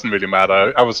 It doesn't really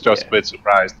matter. I was just a bit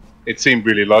surprised. It seemed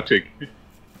really logic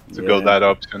to go that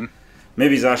option.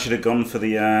 Maybe I should have gone for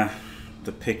the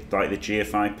pick, like the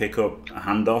GFI pickup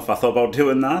handoff. I thought about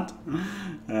doing that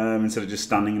instead of just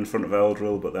standing in front of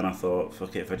Eldril. But then I thought,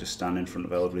 fuck it, if I just stand in front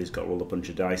of Eldril, he's got to roll a bunch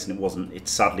of dice, and it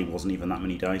sadly wasn't even that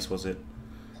many dice, was it?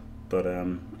 But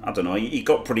I don't know. He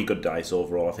got pretty good dice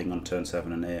overall, I think, on turn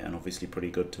 7 and 8, and obviously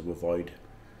pretty good to avoid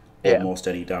almost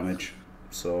any damage.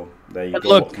 So there you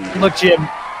go. Look, Jim.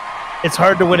 It's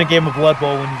hard to win a game of Blood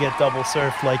Bowl when you get double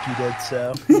surfed like you did.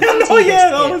 So.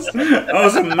 that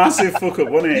was a massive fuck up,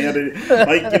 wasn't it?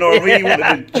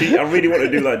 I really wanted to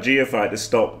do that GFI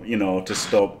to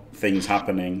stop things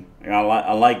happening.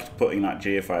 I liked putting that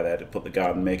GFI there to put the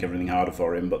guard and make everything harder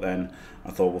for him. But then I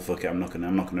thought, well, fuck it, I'm not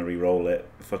gonna re-roll it.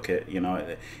 Fuck it,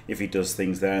 if he does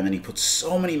things there, and then he put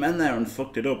so many men there and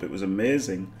fucked it up. It was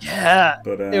amazing. Yeah,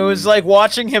 but it was like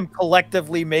watching him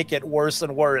collectively make it worse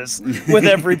and worse with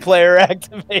every player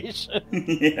activation.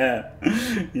 yeah,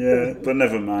 but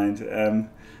never mind.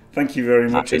 Thank you very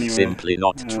much. That is simply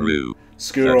not true.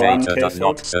 Scuro the data does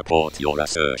not support your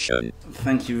assertion.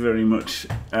 Thank you very much.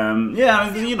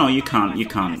 Yeah, you can't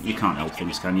help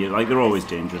things, can you? Like, they're always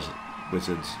dangerous,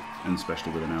 wizards, and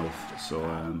especially with an elf. So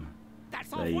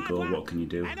there you go. What can you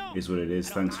do? Is what it is.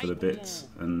 Thanks for the bits,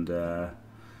 and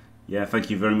yeah,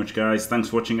 thank you very much, guys. Thanks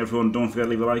for watching, everyone. Don't forget to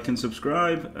leave a like and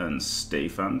subscribe, and stay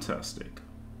fantastic.